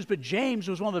doctrinal issues, but James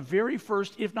was one of the very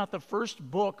first, if not the first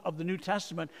book of the New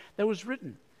Testament that was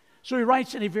written. So he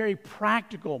writes in a very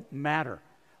practical matter,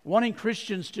 wanting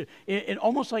Christians to,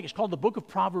 almost like it's called the book of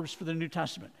Proverbs for the New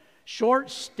Testament,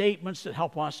 short statements that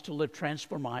help us to live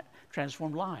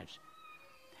transformed lives.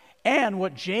 And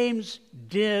what James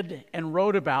did and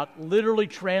wrote about literally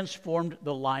transformed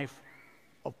the life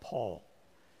of Paul.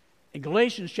 In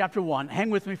Galatians chapter 1, hang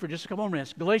with me for just a couple of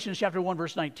minutes, Galatians chapter 1,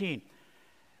 verse 19,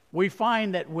 we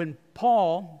find that when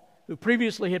Paul, who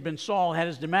previously had been Saul, had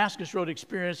his Damascus Road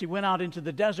experience, he went out into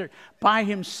the desert by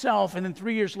himself, and then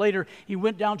 3 years later, he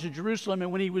went down to Jerusalem,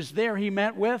 and when he was there, he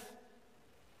met with,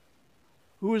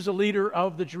 who was the leader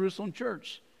of the Jerusalem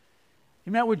church?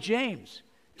 He met with James.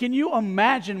 Can you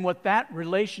imagine what that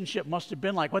relationship must have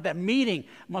been like, what that meeting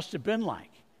must have been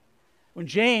like? When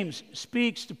James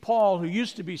speaks to Paul, who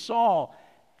used to be Saul,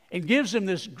 and gives him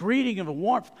this greeting of a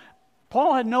warmth,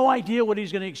 Paul had no idea what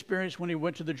he's going to experience when he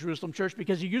went to the Jerusalem church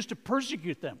because he used to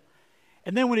persecute them.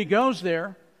 And then when he goes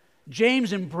there,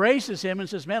 James embraces him and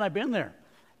says, man, I've been there.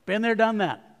 Been there, done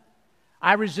that.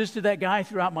 I resisted that guy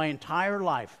throughout my entire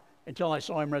life until I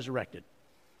saw him resurrected.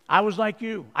 I was like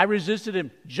you. I resisted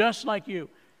him just like you.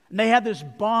 And they had this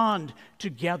bond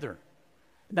together.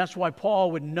 And that's why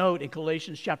Paul would note in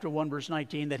Galatians chapter 1, verse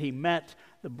 19, that he met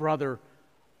the brother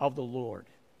of the Lord.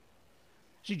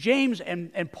 See, James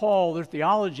and Paul, their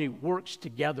theology works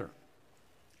together.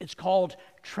 It's called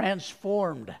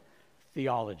transformed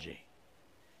theology.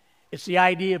 It's the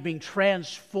idea of being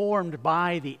transformed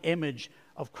by the image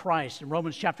of Christ. In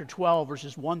Romans chapter 12,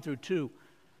 verses 1 through 2,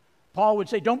 Paul would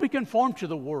say, don't be conformed to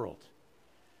the world.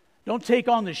 Don't take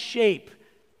on the shape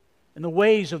and the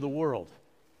ways of the world,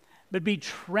 but be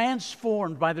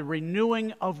transformed by the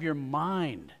renewing of your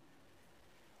mind.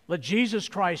 Let Jesus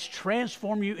Christ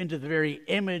transform you into the very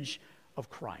image of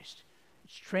Christ.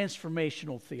 It's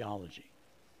transformational theology.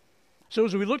 So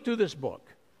as we look through this book,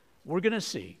 we're going to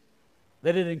see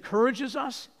that it encourages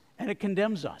us and it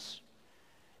condemns us.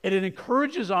 And it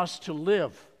encourages us to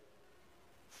live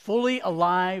fully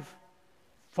alive,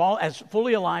 as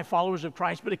fully alive followers of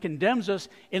Christ, but it condemns us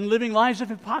in living lives of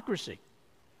hypocrisy.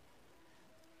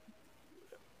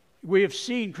 We have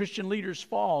seen Christian leaders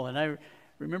fall, and I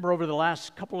remember over the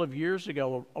last couple of years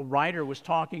ago, a writer was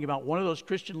talking about one of those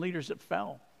Christian leaders that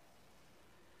fell.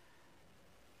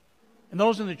 And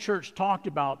those in the church talked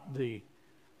about the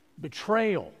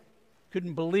betrayal.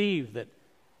 Couldn't believe that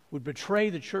would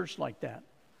betray the church like that.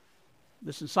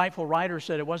 This insightful writer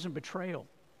said it wasn't betrayal.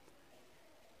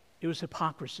 It was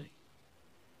hypocrisy.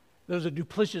 There was a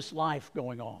duplicitous life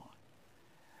going on.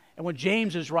 And what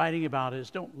James is writing about is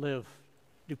don't live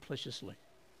duplicitously.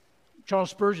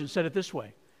 Charles Spurgeon said it this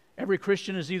way: every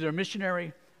Christian is either a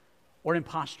missionary or an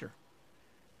imposter.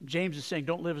 James is saying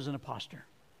don't live as an imposter.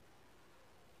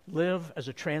 Live as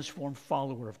a transformed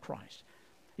follower of Christ.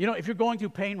 You know, if you're going through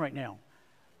pain right now,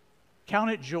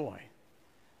 count it joy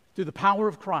through the power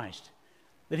of Christ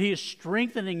that He is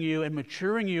strengthening you and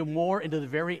maturing you more into the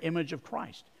very image of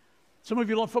Christ. Some of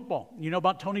you love football. You know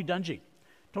about Tony Dungy.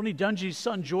 Tony Dungy's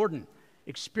son, Jordan,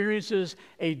 experiences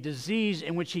a disease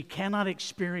in which he cannot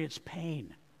experience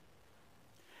pain.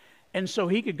 And so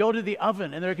he could go to the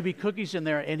oven, and there could be cookies in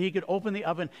there, and he could open the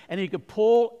oven, and he could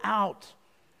pull out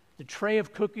the tray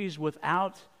of cookies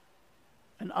without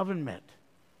an oven mitt.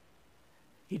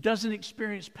 He doesn't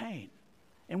experience pain.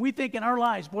 And we think in our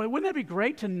lives, boy, wouldn't that be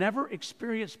great to never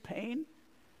experience pain?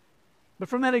 But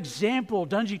from that example,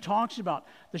 Dungy talks about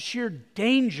the sheer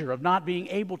danger of not being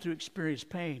able to experience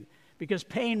pain, because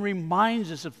pain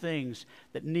reminds us of things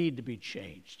that need to be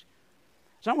changed.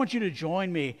 So I want you to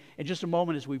join me in just a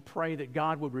moment as we pray that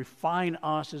God would refine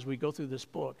us as we go through this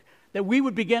book, that we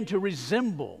would begin to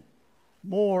resemble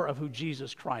more of who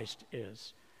Jesus Christ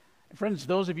is. And friends,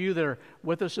 those of you that are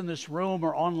with us in this room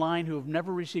or online who have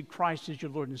never received Christ as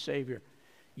your Lord and Savior,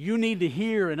 you need to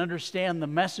hear and understand the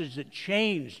message that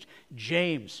changed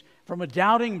James from a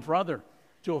doubting brother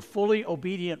to a fully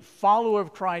obedient follower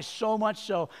of Christ, so much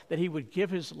so that he would give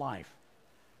his life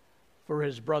for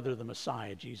his brother, the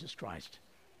Messiah, Jesus Christ.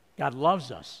 God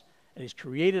loves us, and He's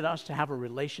created us to have a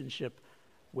relationship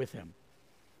with Him.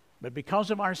 But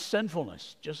because of our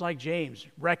sinfulness, just like James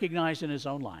recognized in his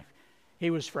own life, he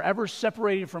was forever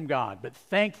separated from God. But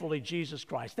thankfully, Jesus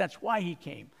Christ, that's why He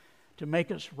came, to make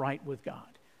us right with God.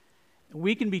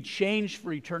 We can be changed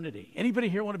for eternity. Anybody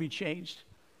here want to be changed?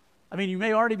 I mean, you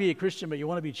may already be a Christian, but you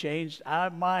want to be changed?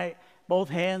 My both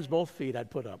hands, both feet I'd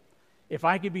put up. If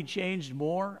I could be changed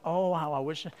more, oh, how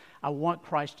I want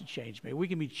Christ to change me. We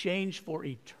can be changed for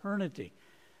eternity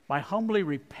by humbly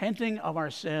repenting of our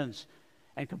sins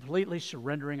and completely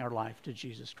surrendering our life to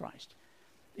Jesus Christ.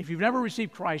 If you've never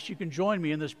received Christ, you can join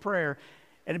me in this prayer,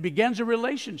 and it begins a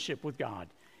relationship with God.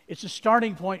 It's a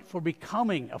starting point for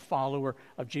becoming a follower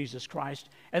of Jesus Christ.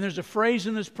 And there's a phrase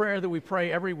in this prayer that we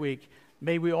pray every week.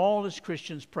 May we all as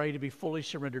Christians pray to be fully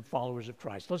surrendered followers of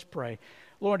Christ. Let's pray.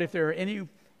 Lord, if there are any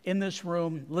in this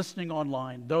room, listening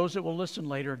online, those that will listen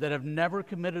later, that have never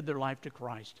committed their life to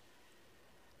Christ,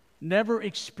 never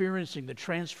experiencing the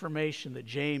transformation that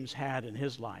James had in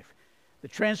his life, the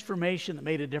transformation that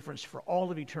made a difference for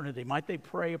all of eternity, might they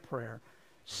pray a prayer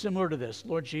similar to this.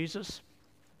 Lord Jesus,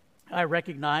 I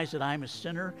recognize that I'm a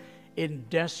sinner in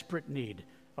desperate need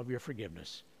of your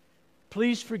forgiveness.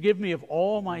 Please forgive me of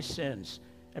all my sins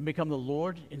and become the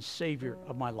Lord and Savior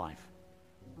of my life.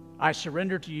 I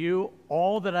surrender to you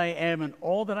all that I am and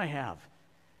all that I have,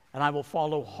 and I will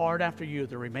follow hard after you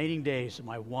the remaining days of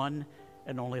my one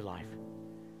and only life.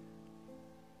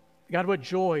 God, what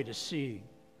joy to see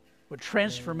what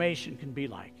transformation can be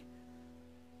like.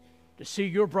 To see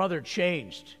your brother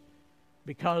changed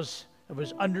because of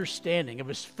his understanding, of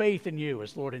his faith in you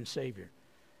as Lord and Savior.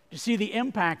 To see the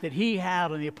impact that he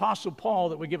had on the Apostle Paul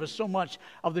that would give us so much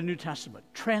of the New Testament.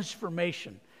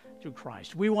 Transformation through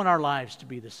Christ. We want our lives to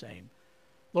be the same.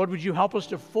 Lord, would you help us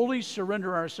to fully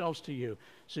surrender ourselves to you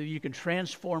so that you can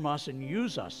transform us and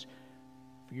use us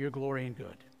for your glory and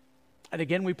good. And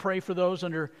again, we pray for those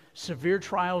under severe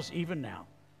trials even now.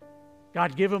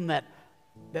 God, give them that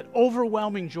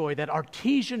overwhelming joy, that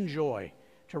artesian joy,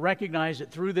 to recognize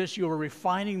that through this you are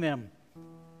refining them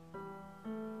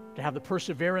to have the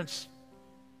perseverance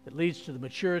that leads to the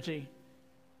maturity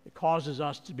that causes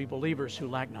us to be believers who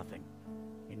lack nothing.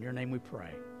 In your name we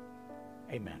pray.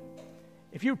 Amen.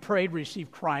 If you prayed,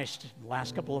 received Christ in the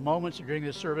last couple of moments or during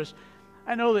this service,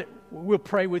 I know that we'll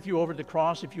pray with you over at the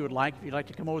cross if you would like. If you'd like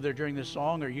to come over there during this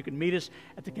song, or you can meet us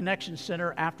at the Connection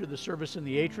Center after the service in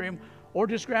the atrium, or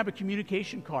just grab a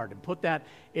communication card and put that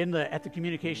at the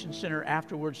Communication Center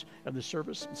afterwards of the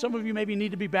service. And some of you maybe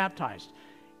need to be baptized.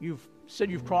 You've said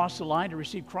you've crossed the line to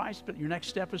receive Christ, but your next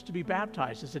step is to be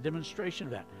baptized. It's a demonstration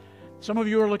of that. Some of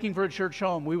you are looking for a church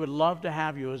home. We would love to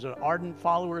have you as an ardent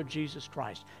follower of Jesus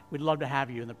Christ. We'd love to have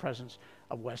you in the presence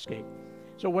of Westgate.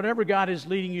 So whatever God is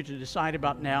leading you to decide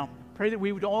about now, pray that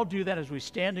we would all do that as we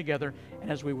stand together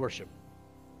and as we worship.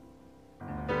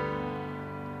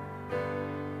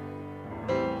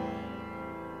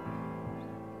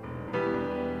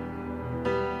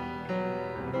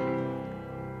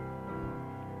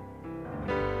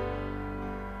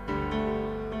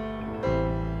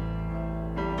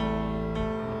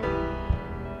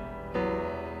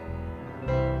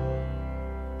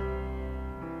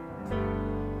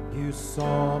 You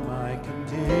saw my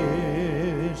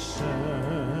condition,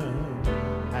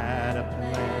 had a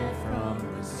plan from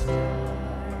the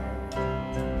start.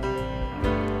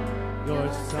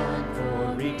 Your Son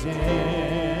for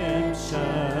redemption,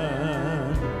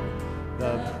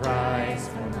 the price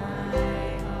for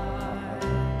my heart.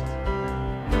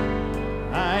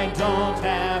 I don't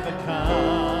have a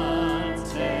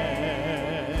context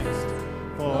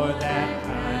for that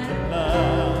kind of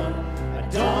love. I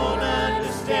don't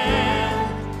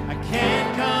understand, I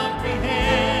can't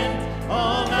comprehend.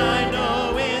 All I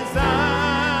know is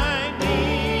I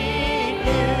need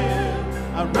you.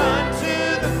 I run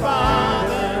to the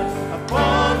Father, I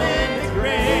fall into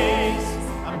grace.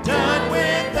 I'm done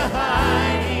with the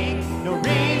hiding, no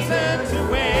reason to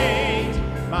wait.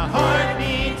 My heart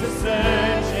needs a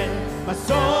surgeon, my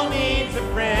soul needs a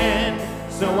friend.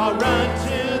 So I'll run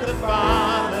to the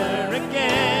Father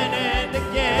again and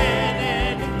again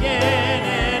and again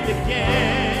and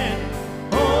again.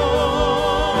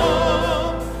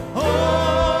 Oh,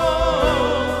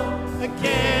 oh,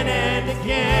 again and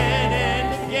again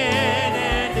and again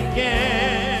and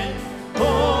again. Oh,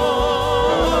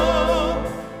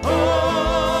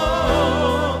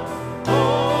 oh,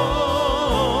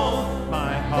 oh,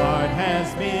 my heart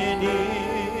has been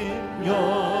in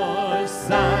your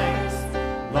sights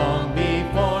long before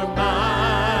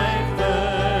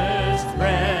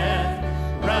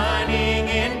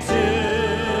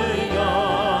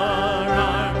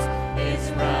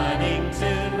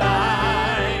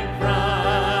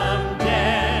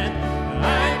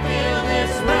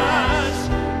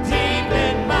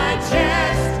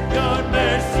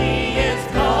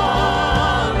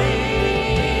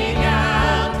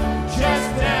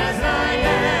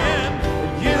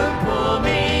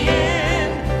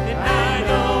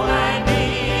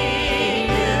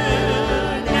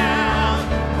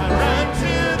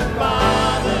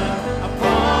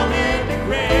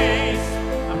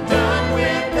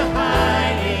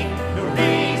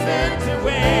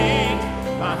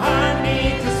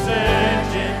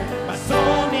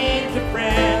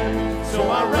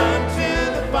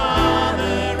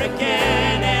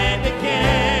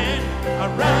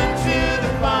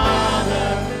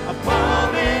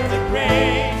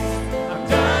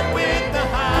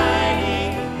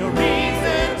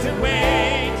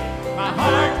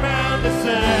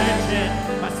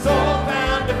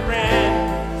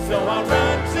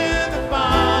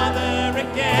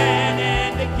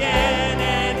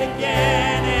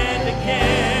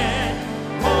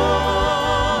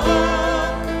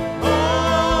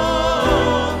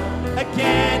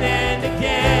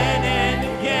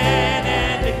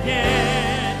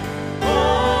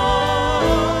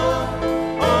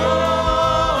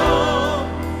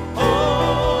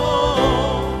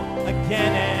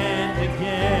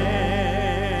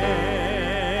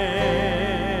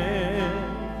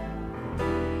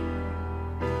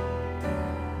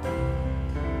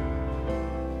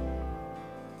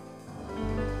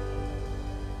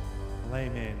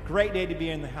Amen. Great day to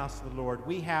be in the house of the Lord.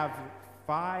 We have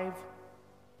 5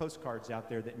 postcards out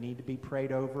there that need to be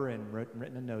prayed over and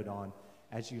written a note on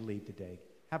as you leave today.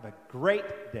 Have a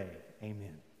great day.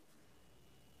 Amen.